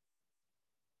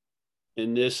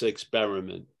in this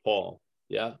experiment, Paul.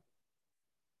 Yeah.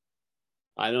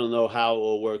 I don't know how it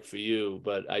will work for you,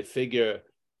 but I figure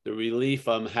the relief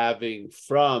I'm having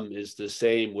from is the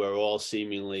same we're all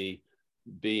seemingly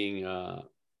being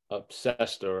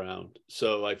obsessed around.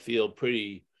 So I feel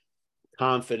pretty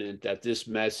confident that this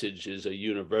message is a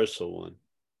universal one.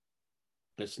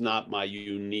 It's not my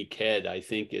unique head. I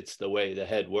think it's the way the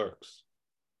head works.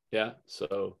 Yeah.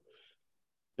 So,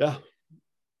 yeah.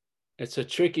 It's a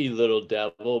tricky little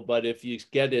devil, but if you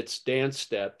get its dance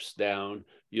steps down,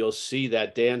 you'll see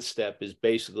that dance step is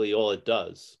basically all it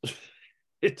does.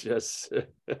 It just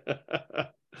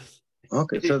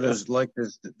Okay, so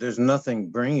there's nothing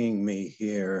bringing me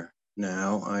here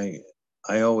now.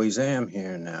 I always am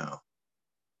here now.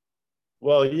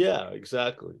 Well, yeah,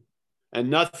 exactly. And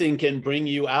nothing can bring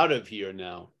you out of here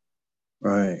now.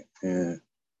 Right. Yeah.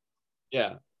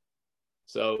 Yeah.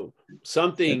 So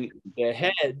something, the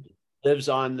head lives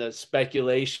on the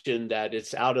speculation that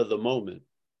it's out of the moment.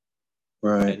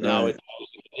 Right. And now right.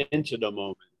 it's into the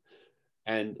moment.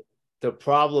 And the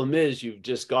problem is you've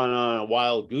just gone on a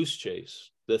wild goose chase.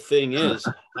 The thing is,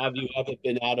 have you ever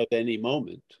been out of any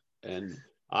moment? And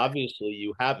obviously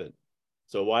you haven't.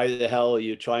 So why the hell are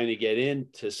you trying to get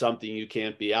into something you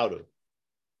can't be out of?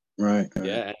 Right.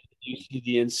 Yeah. And you see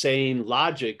the insane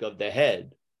logic of the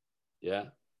head. Yeah.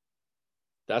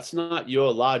 That's not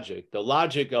your logic. The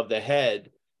logic of the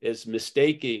head is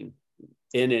mistaking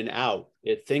in and out.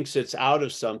 It thinks it's out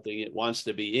of something it wants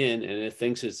to be in, and it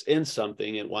thinks it's in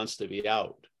something it wants to be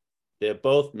out. They're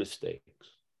both mistakes.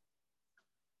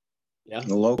 Yeah.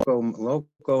 The loco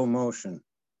motion.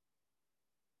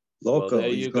 Loco. Well, there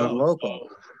He's you gone go. loco.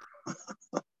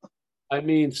 I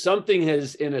mean, something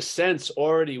has, in a sense,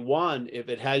 already won if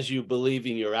it has you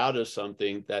believing you're out of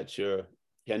something that you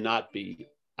cannot be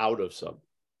out of something.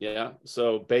 Yeah.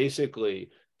 So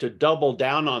basically, to double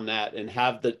down on that and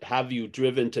have you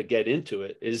driven to get into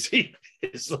it is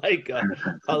it's like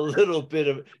a little bit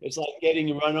of, it's like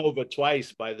getting run over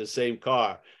twice by the same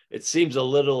car. It seems a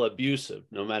little abusive,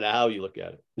 no matter how you look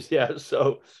at it. Yeah.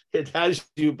 So it has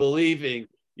you believing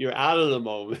you're out of the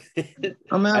moment.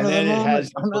 I'm out and of then the it moment.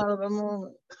 has I'm out of the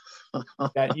moment.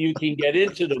 that you can get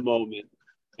into the moment,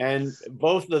 and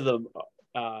both of them,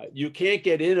 you can't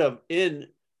get in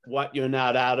what you're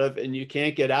not out of, and you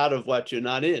can't get out of what you're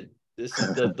not in. This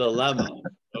is the dilemma.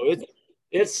 So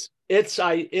its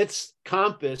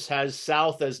compass has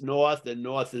south as north and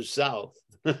north as south.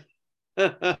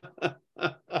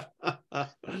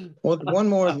 Well, one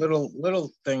more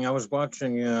little thing. I was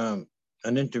watching an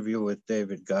interview with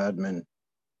David Godman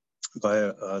by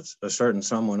a certain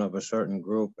someone of a certain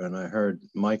group, and I heard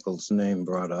Michael's name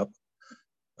brought up,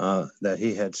 that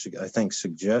he had, I think,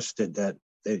 suggested that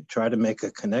they try to make a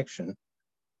connection,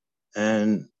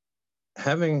 and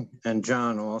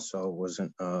John also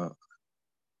wasn't,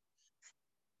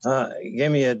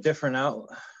 gave me a different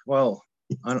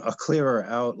a clearer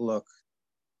outlook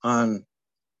on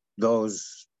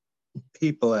those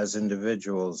people as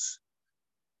individuals.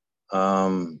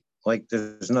 Like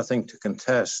there's nothing to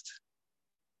contest.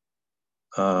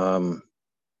 So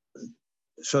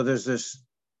there's this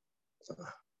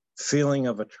feeling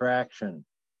of attraction.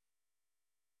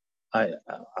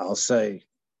 I'll say,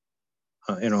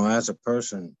 as a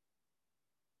person,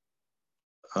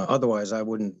 otherwise I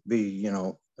wouldn't be,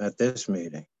 at this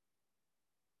meeting. It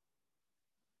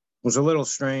was a little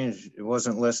strange. It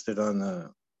wasn't listed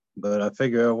but I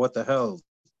figure, what the hell?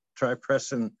 Try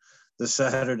pressing the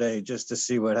Saturday just to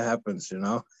see what happens, in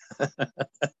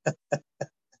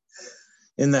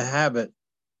the habit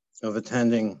of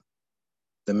attending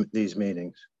these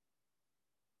meetings.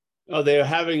 Oh, they're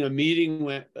having a meeting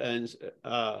with, and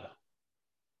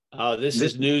this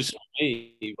is news for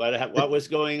me. What was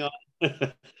going on?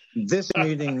 This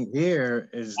meeting here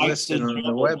is listed on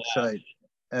the website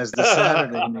as the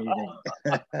Saturday meeting.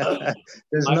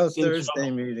 There's no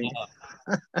Thursday meeting.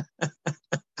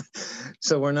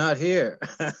 So we're not here.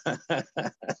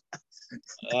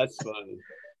 That's funny.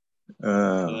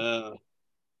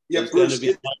 Yeah, Bruce,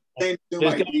 there's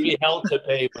going to be hell to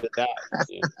pay for that.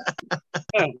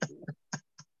 Yeah.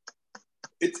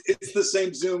 It's the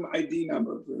same Zoom ID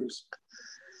number, Bruce.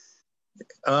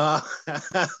 We're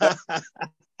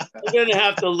going to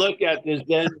have to look at this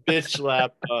Zen bitch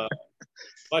slap.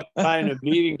 What kind of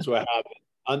meetings we're having,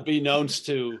 unbeknownst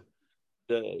to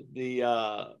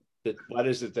the what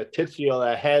is it, the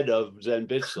titular head of Zen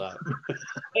bitch slap,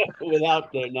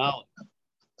 without their knowledge.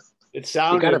 It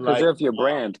sounded you got to like preserve your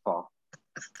brand, Paul.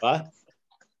 What?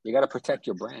 You got to protect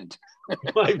your brand.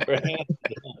 My brand.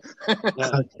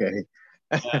 Okay.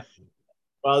 Yeah.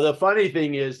 Well, the funny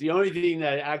thing is, the only thing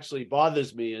that actually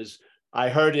bothers me is I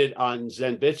heard it on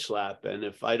Zen Bitch Slap, and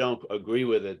if I don't agree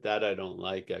with it, that I don't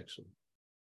like, actually.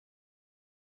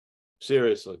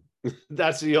 Seriously,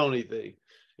 that's the only thing.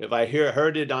 If I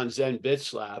heard it on Zen Bitch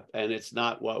Slap and it's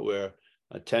not what we're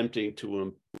attempting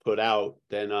to put out,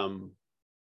 then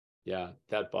yeah,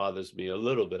 that bothers me a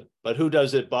little bit. But who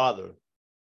does it bother?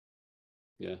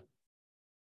 Yeah.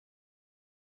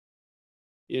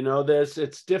 You know,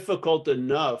 it's difficult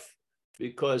enough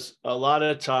because a lot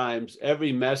of times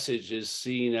every message is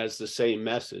seen as the same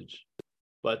message,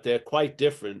 but they're quite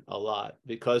different a lot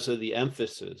because of the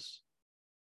emphasis.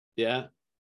 Yeah.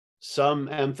 Some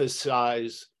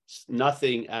emphasize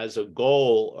nothing as a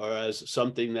goal or as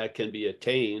something that can be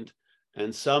attained,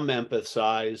 and some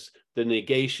emphasize the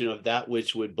negation of that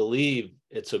which would believe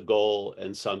it's a goal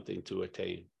and something to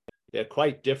attain. They're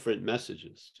quite different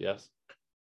messages. Yes.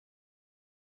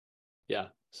 Yeah.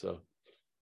 So,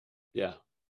 yeah.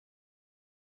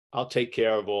 I'll take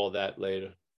care of all that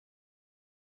later.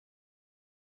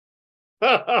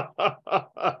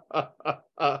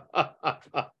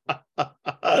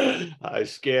 I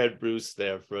scared Bruce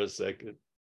there for a second.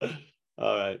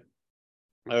 All right.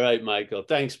 All right, Michael.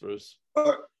 Thanks, Bruce.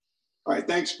 All right.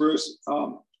 Thanks, Bruce.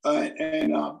 Bill,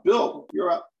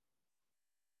 you're up.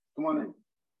 Come on in.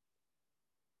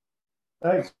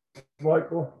 Thanks,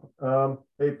 Michael.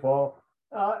 Hey, Paul.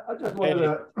 I just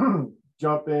wanted to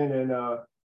jump in and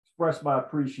express my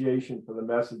appreciation for the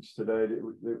message today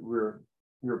that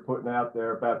you're putting out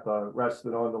there about the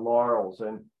resting on the laurels,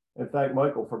 and thank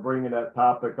Michael for bringing that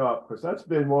topic up, because that's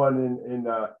been one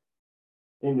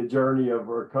in the journey of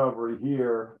recovery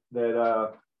here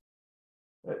that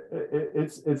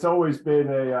it's always been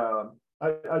a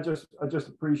I just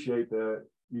appreciate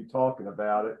you talking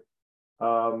about it,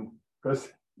 because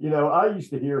I used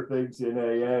to hear things in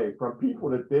AA from people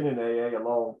that've been in AA a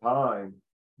long time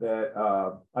that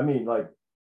I mean like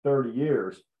 30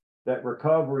 years, that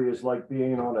recovery is like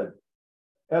being on an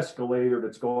escalator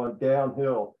that's going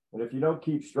downhill. And if you don't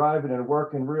keep striving and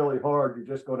working really hard, you're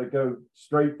just going to go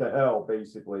straight to hell,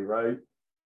 basically, right?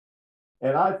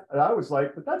 And I was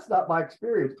like, but that's not my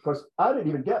experience, because I didn't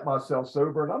even get myself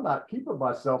sober, and I'm not keeping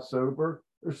myself sober.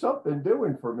 There's something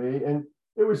doing for me. And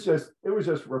it was just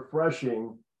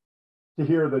refreshing to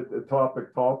hear the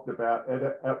topic talked about. And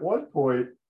at one point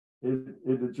in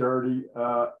the journey,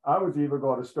 I was even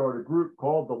going to start a group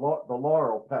called the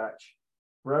Laurel Patch,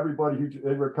 for everybody who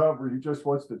in recovery who just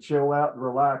wants to chill out and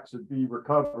relax and be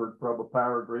recovered from a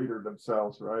power greater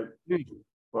themselves, right?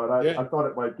 But I thought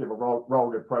it might give a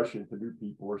wrong impression to new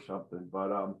people or something. But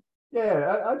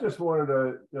yeah, I just wanted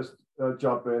to just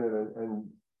jump in and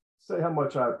say how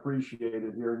much I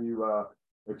appreciated hearing you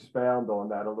expound on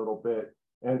that a little bit.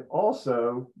 And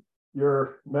also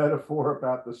your metaphor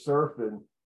about the surfing.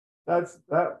 That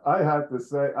I have to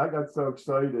say, I got so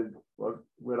excited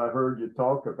when I heard you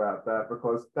talk about that,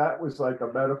 because that was like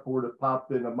a metaphor that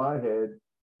popped into my head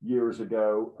years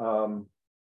ago.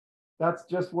 That's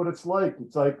just what it's like.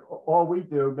 It's like all we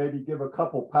do, maybe give a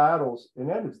couple paddles, and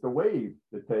then it's the wave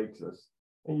that takes us,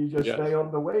 and you just stay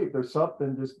on the wave. There's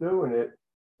something just doing it.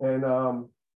 And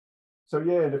so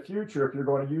yeah, in the future, if you're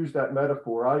going to use that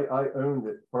metaphor, I owned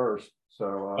it first.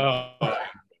 So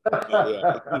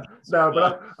no,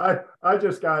 but I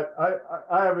just I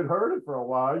haven't heard it for a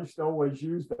while. I used to always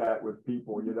use that with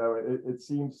people. It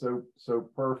seems so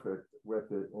perfect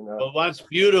with it. Well, what's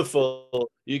beautiful,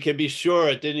 you can be sure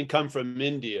it didn't come from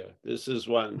India. This is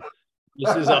one.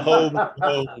 This is a home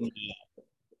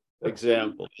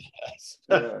example. Yes.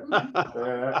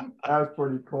 Yeah, that's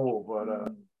pretty cool.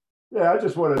 But yeah, I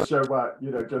just want to show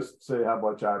just say how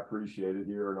much I appreciate it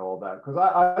here and all that, because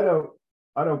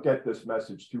I don't get this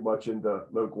message too much in the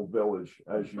local village,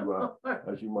 as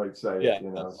you might say. Yeah.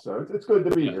 So it's good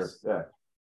to be here. Yeah.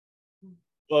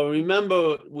 Well,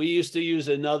 remember, we used to use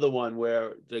another one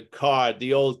where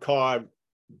the old car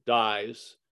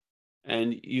dies,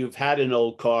 and you've had an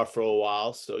old car for a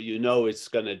while, so you know it's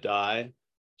going to die.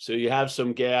 So you have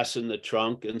some gas in the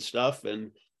trunk and stuff,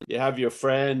 and you have your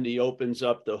friend, he opens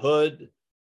up the hood,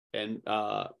 and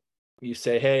you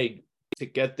say, hey, to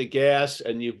get the gas,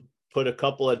 and you put a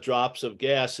couple of drops of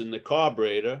gas in the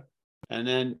carburetor, and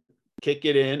then kick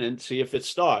it in and see if it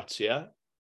starts, yeah?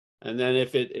 And then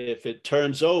if it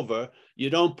turns over, you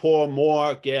don't pour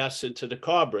more gas into the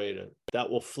carburetor.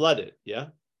 That will flood it, yeah?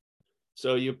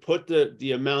 So you put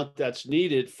the amount that's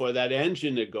needed for that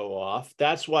engine to go off.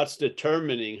 That's what's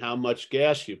determining how much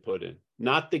gas you put in,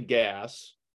 not the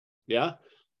gas, yeah?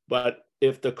 But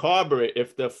if the carburetor,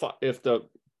 if the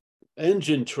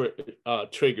engine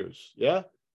triggers. Yeah.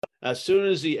 As soon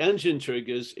as the engine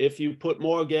triggers, if you put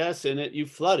more gas in it, you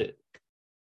flood it.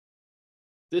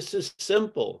 This is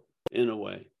simple in a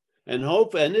way. And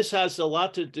this has a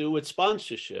lot to do with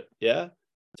sponsorship. Yeah.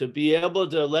 To be able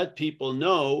to let people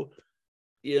know,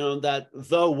 that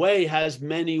the way has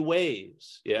many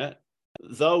ways. Yeah.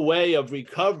 The way of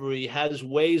recovery has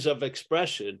ways of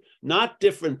expression, not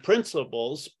different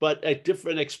principles, but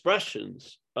different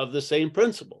expressions of the same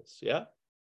principles. Yeah.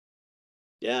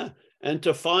 Yeah. And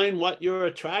to find what you're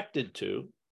attracted to,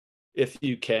 if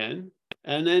you can,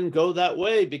 and then go that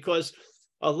way. Because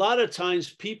a lot of times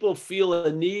people feel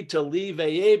a need to leave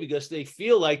AA because they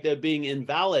feel like they're being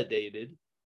invalidated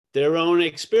their own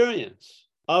experience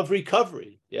of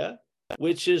recovery. Yeah.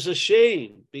 Which is a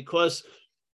shame, because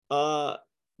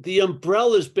the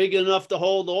umbrella is big enough to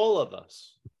hold all of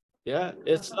us. Yeah.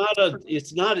 It's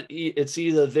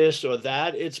either this or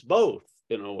that. It's both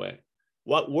in a way.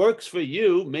 What works for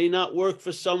you may not work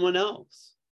for someone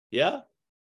else. Yeah.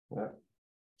 Yeah.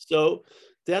 So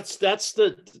that's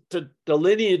the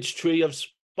lineage tree of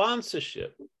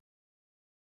sponsorship.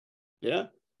 Yeah.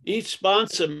 Each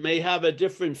sponsor may have a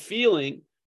different feeling,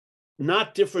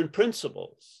 not different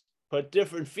principles, but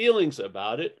different feelings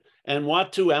about it, and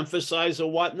what to emphasize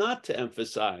or what not to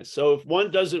emphasize. So if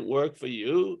one doesn't work for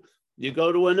you, you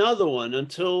go to another one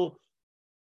until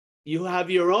you have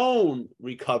your own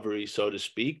recovery, so to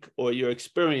speak, or your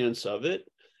experience of it.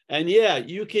 And yeah,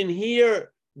 you can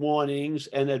hear warnings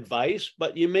and advice,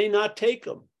 but you may not take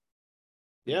them.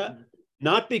 Yeah.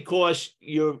 Not because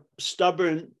you're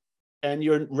stubborn and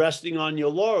you're resting on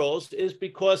your laurels, is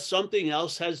because something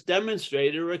else has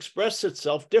demonstrated or expressed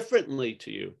itself differently to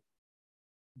you.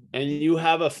 And you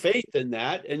have a faith in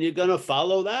that, and you're going to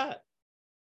follow that.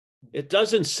 It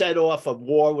doesn't set off a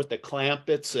war with the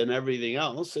Clampetts and everything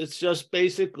else. It's just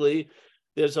basically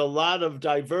there's a lot of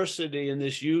diversity in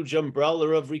this huge umbrella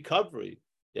of recovery.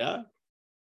 Yeah.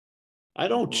 I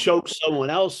don't choke someone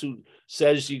else who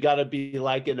says you got to be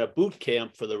like in a boot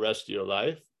camp for the rest of your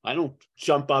life. I don't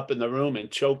jump up in the room and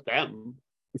choke them.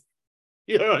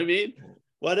 You know what I mean?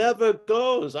 Whatever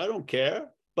goes, I don't care.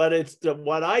 But it's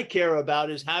what I care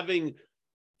about is having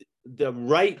the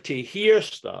right to hear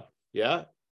stuff. Yeah.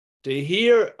 To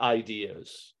hear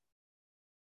ideas.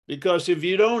 Because if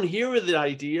you don't hear the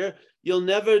idea, you'll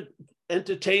never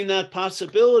entertain that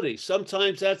possibility.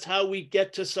 Sometimes that's how we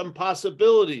get to some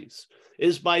possibilities,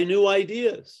 is by new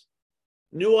ideas.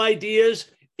 New ideas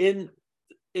in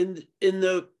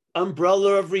the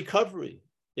umbrella of recovery.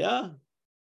 Yeah.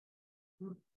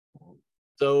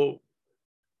 So,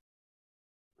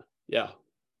 yeah,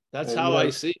 that's how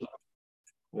I see it.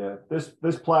 Yeah,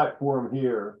 this platform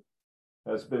here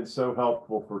has been so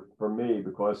helpful for me,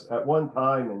 because at one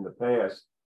time in the past,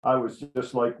 I was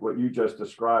just like what you just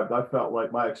described. I felt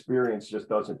like my experience just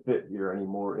doesn't fit here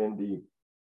anymore in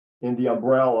the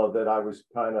umbrella that I was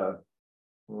kind of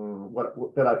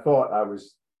that I thought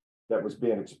that was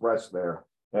being expressed there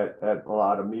at a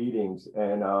lot of meetings.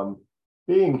 And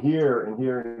being here and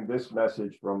hearing this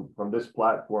message from this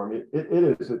platform,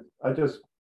 I just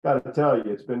got to tell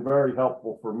you, it's been very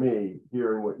helpful for me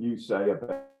hearing what you say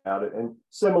about it and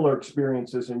similar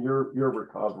experiences in your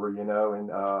recovery, and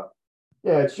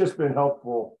yeah, it's just been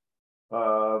helpful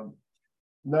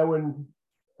knowing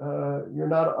I'm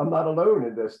not alone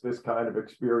in this kind of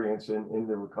experience in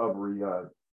the recovery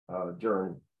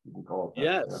journey, you can call it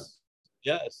that. Yes.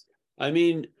 Yeah. Yes. I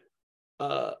mean,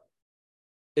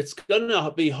 it's going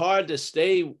to be hard to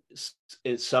stay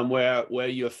somewhere where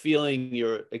you're feeling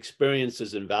your experience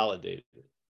is invalidated.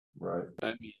 Right.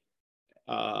 I mean,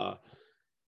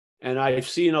 and I've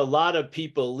seen a lot of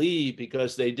people leave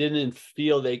because they didn't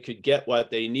feel they could get what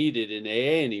they needed in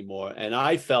AA anymore. And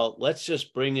I felt, let's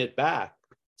just bring it back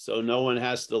so no one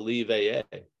has to leave AA.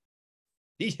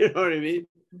 You know what I mean?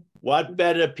 What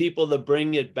better people to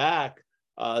bring it back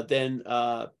than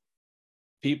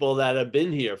people that have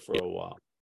been here for a while?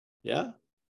 Yeah.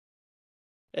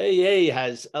 AA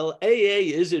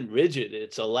isn't rigid,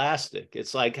 it's elastic.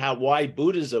 It's like why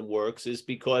Buddhism works is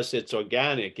because it's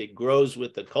organic. It grows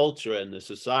with the culture and the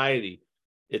society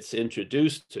it's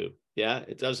introduced to. Yeah.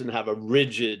 It doesn't have a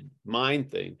rigid mind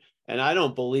thing. And I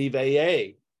don't believe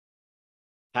AA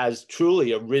has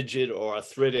truly a rigid or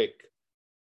arthritic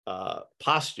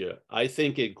posture. I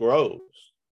think it grows.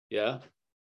 Yeah.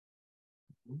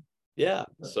 Yeah.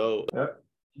 So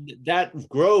that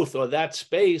growth or that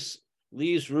space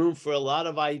leaves room for a lot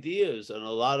of ideas and a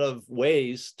lot of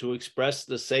ways to express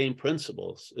the same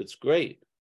principles. It's great.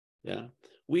 Yeah.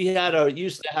 We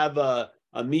used to have a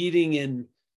meeting in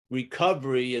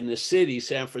recovery in the city,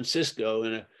 San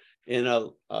Francisco, in a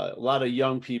lot of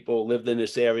young people lived in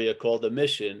this area called the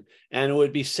Mission, and it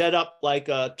would be set up like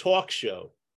a talk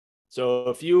show. So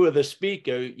if you were the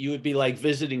speaker, you would be like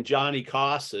visiting Johnny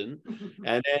Carson,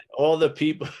 and then all the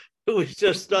people, it was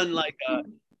just done like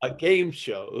a game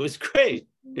show. It was great.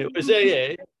 It was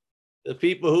AA. The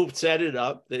people who set it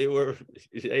up,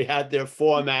 they had their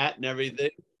format and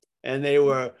everything, and they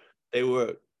were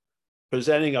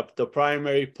presenting up the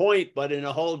primary point, but in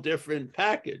a whole different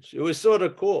package. It was sort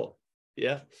of cool.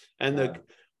 Yeah. And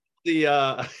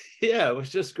yeah, it was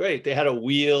just great. They had a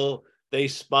wheel, they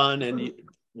spun, and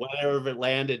wherever it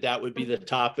landed, that would be the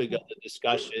topic of the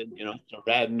discussion, you know,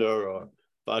 surrender or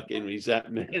fucking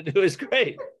resentment. It was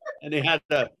great. And they had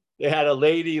a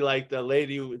lady, like the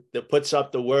lady that puts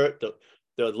up the word,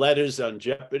 the letters on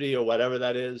Jeopardy or whatever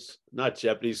that is, not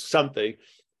Jeopardy, something.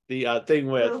 The thing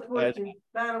with,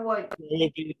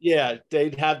 yeah,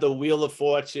 they'd have the Wheel of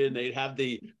Fortune, they'd have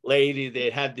the lady,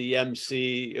 they'd have the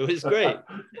MC. It was great.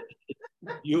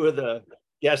 You were the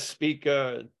guest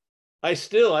speaker. I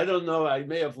don't know, I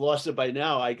may have lost it by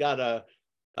now. I got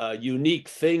a unique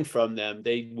thing from them.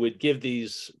 They would give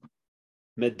these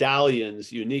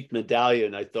medallions, unique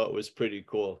medallion, I thought was pretty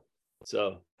cool.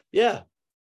 So, yeah.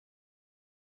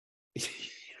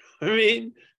 I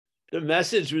mean, the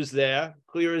message was there,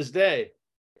 clear as day.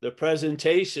 The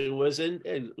presentation was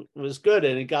good,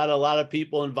 and it got a lot of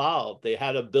people involved. They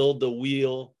had to build the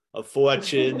Wheel of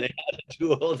Fortune. They had to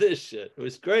do all this shit. It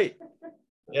was great.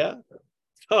 Yeah.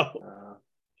 So, I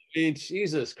mean,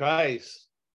 Jesus Christ.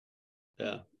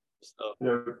 Yeah. So, you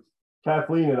know,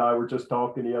 Kathleen and I were just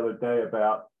talking the other day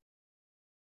about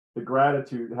the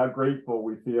gratitude, how grateful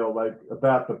we feel like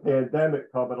about the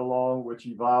pandemic coming along, which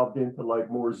evolved into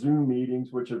like more Zoom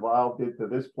meetings, which evolved into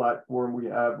this platform we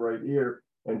have right here,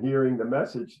 and hearing the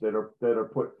message that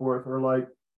are put forth. Are like,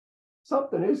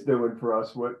 something is doing for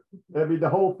us. I mean, the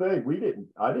whole thing,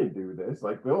 I didn't do this.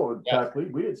 Like Bill and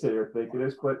Kathleen, we didn't sit here thinking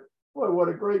this, but boy, what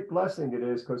a great blessing it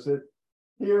is, because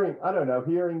hearing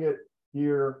it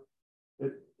here,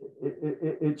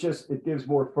 it gives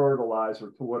more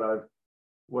fertilizer to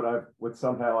what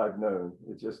somehow I've known.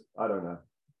 It's just, I don't know.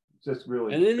 It's just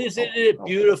really. And then isn't it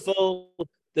beautiful?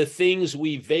 The things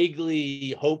we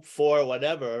vaguely hope for,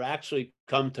 whatever, actually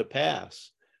come to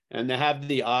pass, and to have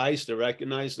the eyes to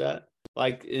recognize that.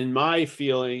 Like in my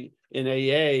feeling in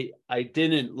AA, I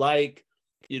didn't like,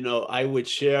 I would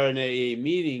share an AA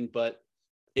meeting, but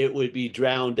it would be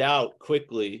drowned out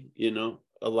quickly,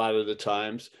 a lot of the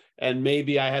times. And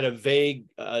maybe I had a vague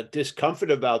discomfort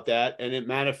about that, and it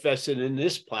manifested in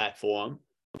this platform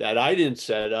that I didn't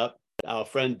set up. Our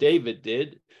friend David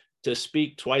did, to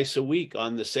speak twice a week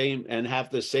on the same and have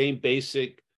the same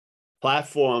basic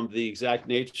platform, the exact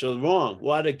nature of wrong.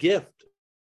 What a gift.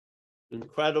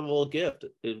 Incredible gift.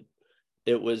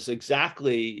 It was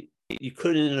exactly, you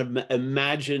couldn't have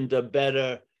imagined a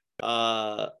better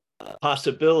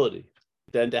possibility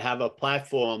than to have a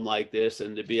platform like this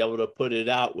and to be able to put it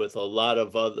out with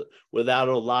without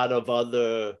a lot of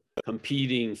other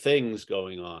competing things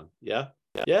going on. Yeah.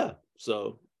 Yeah.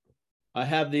 So I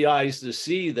have the eyes to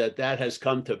see that has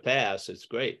come to pass. It's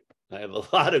great. I have a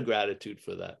lot of gratitude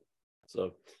for that.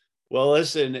 So, well,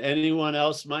 listen, anyone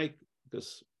else, Mike?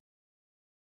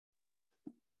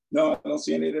 No, I don't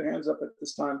see any other hands up at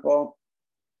this time, Paul.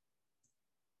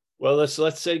 Well,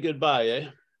 let's say goodbye, eh?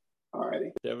 All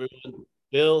righty. Everyone.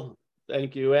 Bill,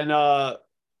 thank you. And I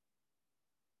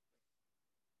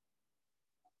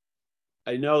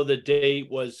know the date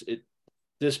was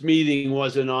this meeting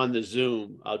wasn't on the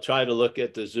Zoom. I'll try to look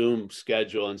at the Zoom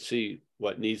schedule and see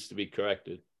what needs to be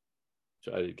corrected.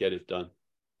 Try to get it done.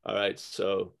 All right.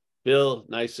 So, Bill,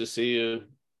 nice to see you.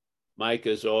 Mike,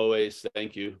 as always,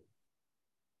 thank you.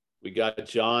 We got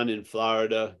John in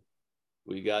Florida.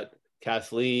 We got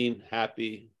Kathleen,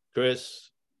 happy. Chris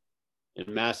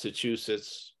in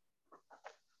Massachusetts.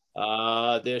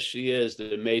 There she is,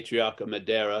 the matriarch of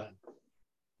Madeira,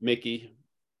 Mickey.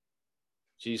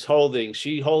 She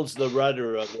holds the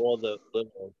rudder of all the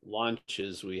little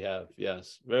launches we have.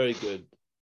 Yes, very good.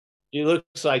 She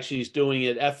looks like she's doing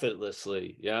it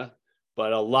effortlessly, yeah?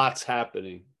 But a lot's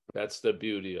happening. That's the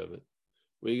beauty of it.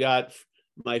 We got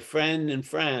my friend in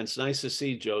France. Nice to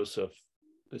see Joseph.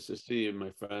 Nice to see you,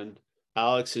 my friend.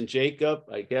 Alex and Jacob,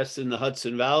 I guess in the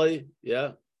Hudson Valley.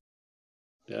 Yeah.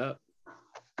 Yeah.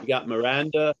 We got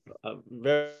Miranda.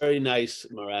 Very nice,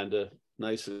 Miranda.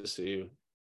 Nice to see you.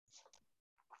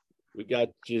 We got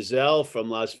Giselle from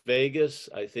Las Vegas.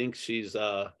 I think she's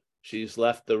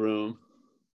left the room.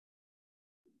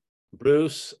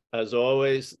 Bruce, as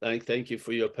always, thank you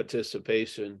for your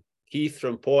participation. Keith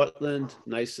from Portland.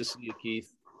 Nice to see you,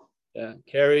 Keith. Yeah.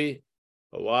 Kerry,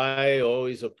 Hawaii,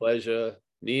 always a pleasure.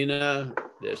 Nina,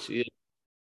 there she is.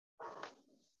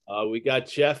 We got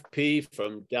Jeff P.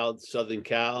 from Southern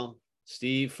Cal,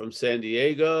 Steve from San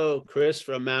Diego, Chris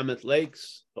from Mammoth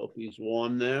Lakes. Hope he's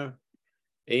warm there.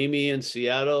 Amy in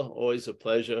Seattle, always a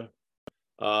pleasure.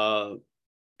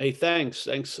 Hey, thanks.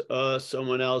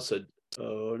 Someone else said,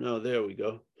 oh no, there we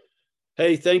go.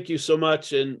 Hey, thank you so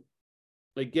much. And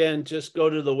again, just go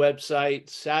to the website.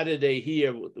 Saturday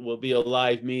here will be a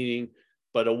live meeting,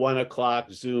 but a 1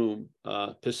 o'clock Zoom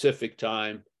Pacific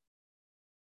time.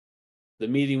 The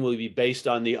meeting will be based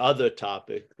on the other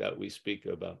topic that we speak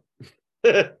about.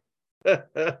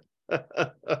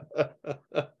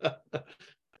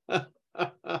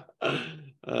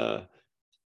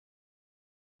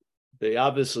 They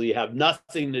obviously have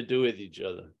nothing to do with each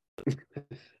other.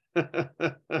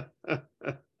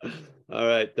 All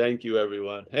right. Thank you,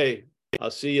 everyone. Hey,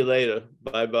 I'll see you later.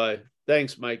 Bye-bye.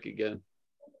 Thanks, Mike, again.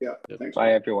 Yeah. Thanks.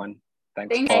 Bye, everyone.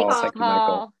 Thanks, Thanks, Paul. Paul. Thank you,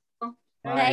 Michael. Bye.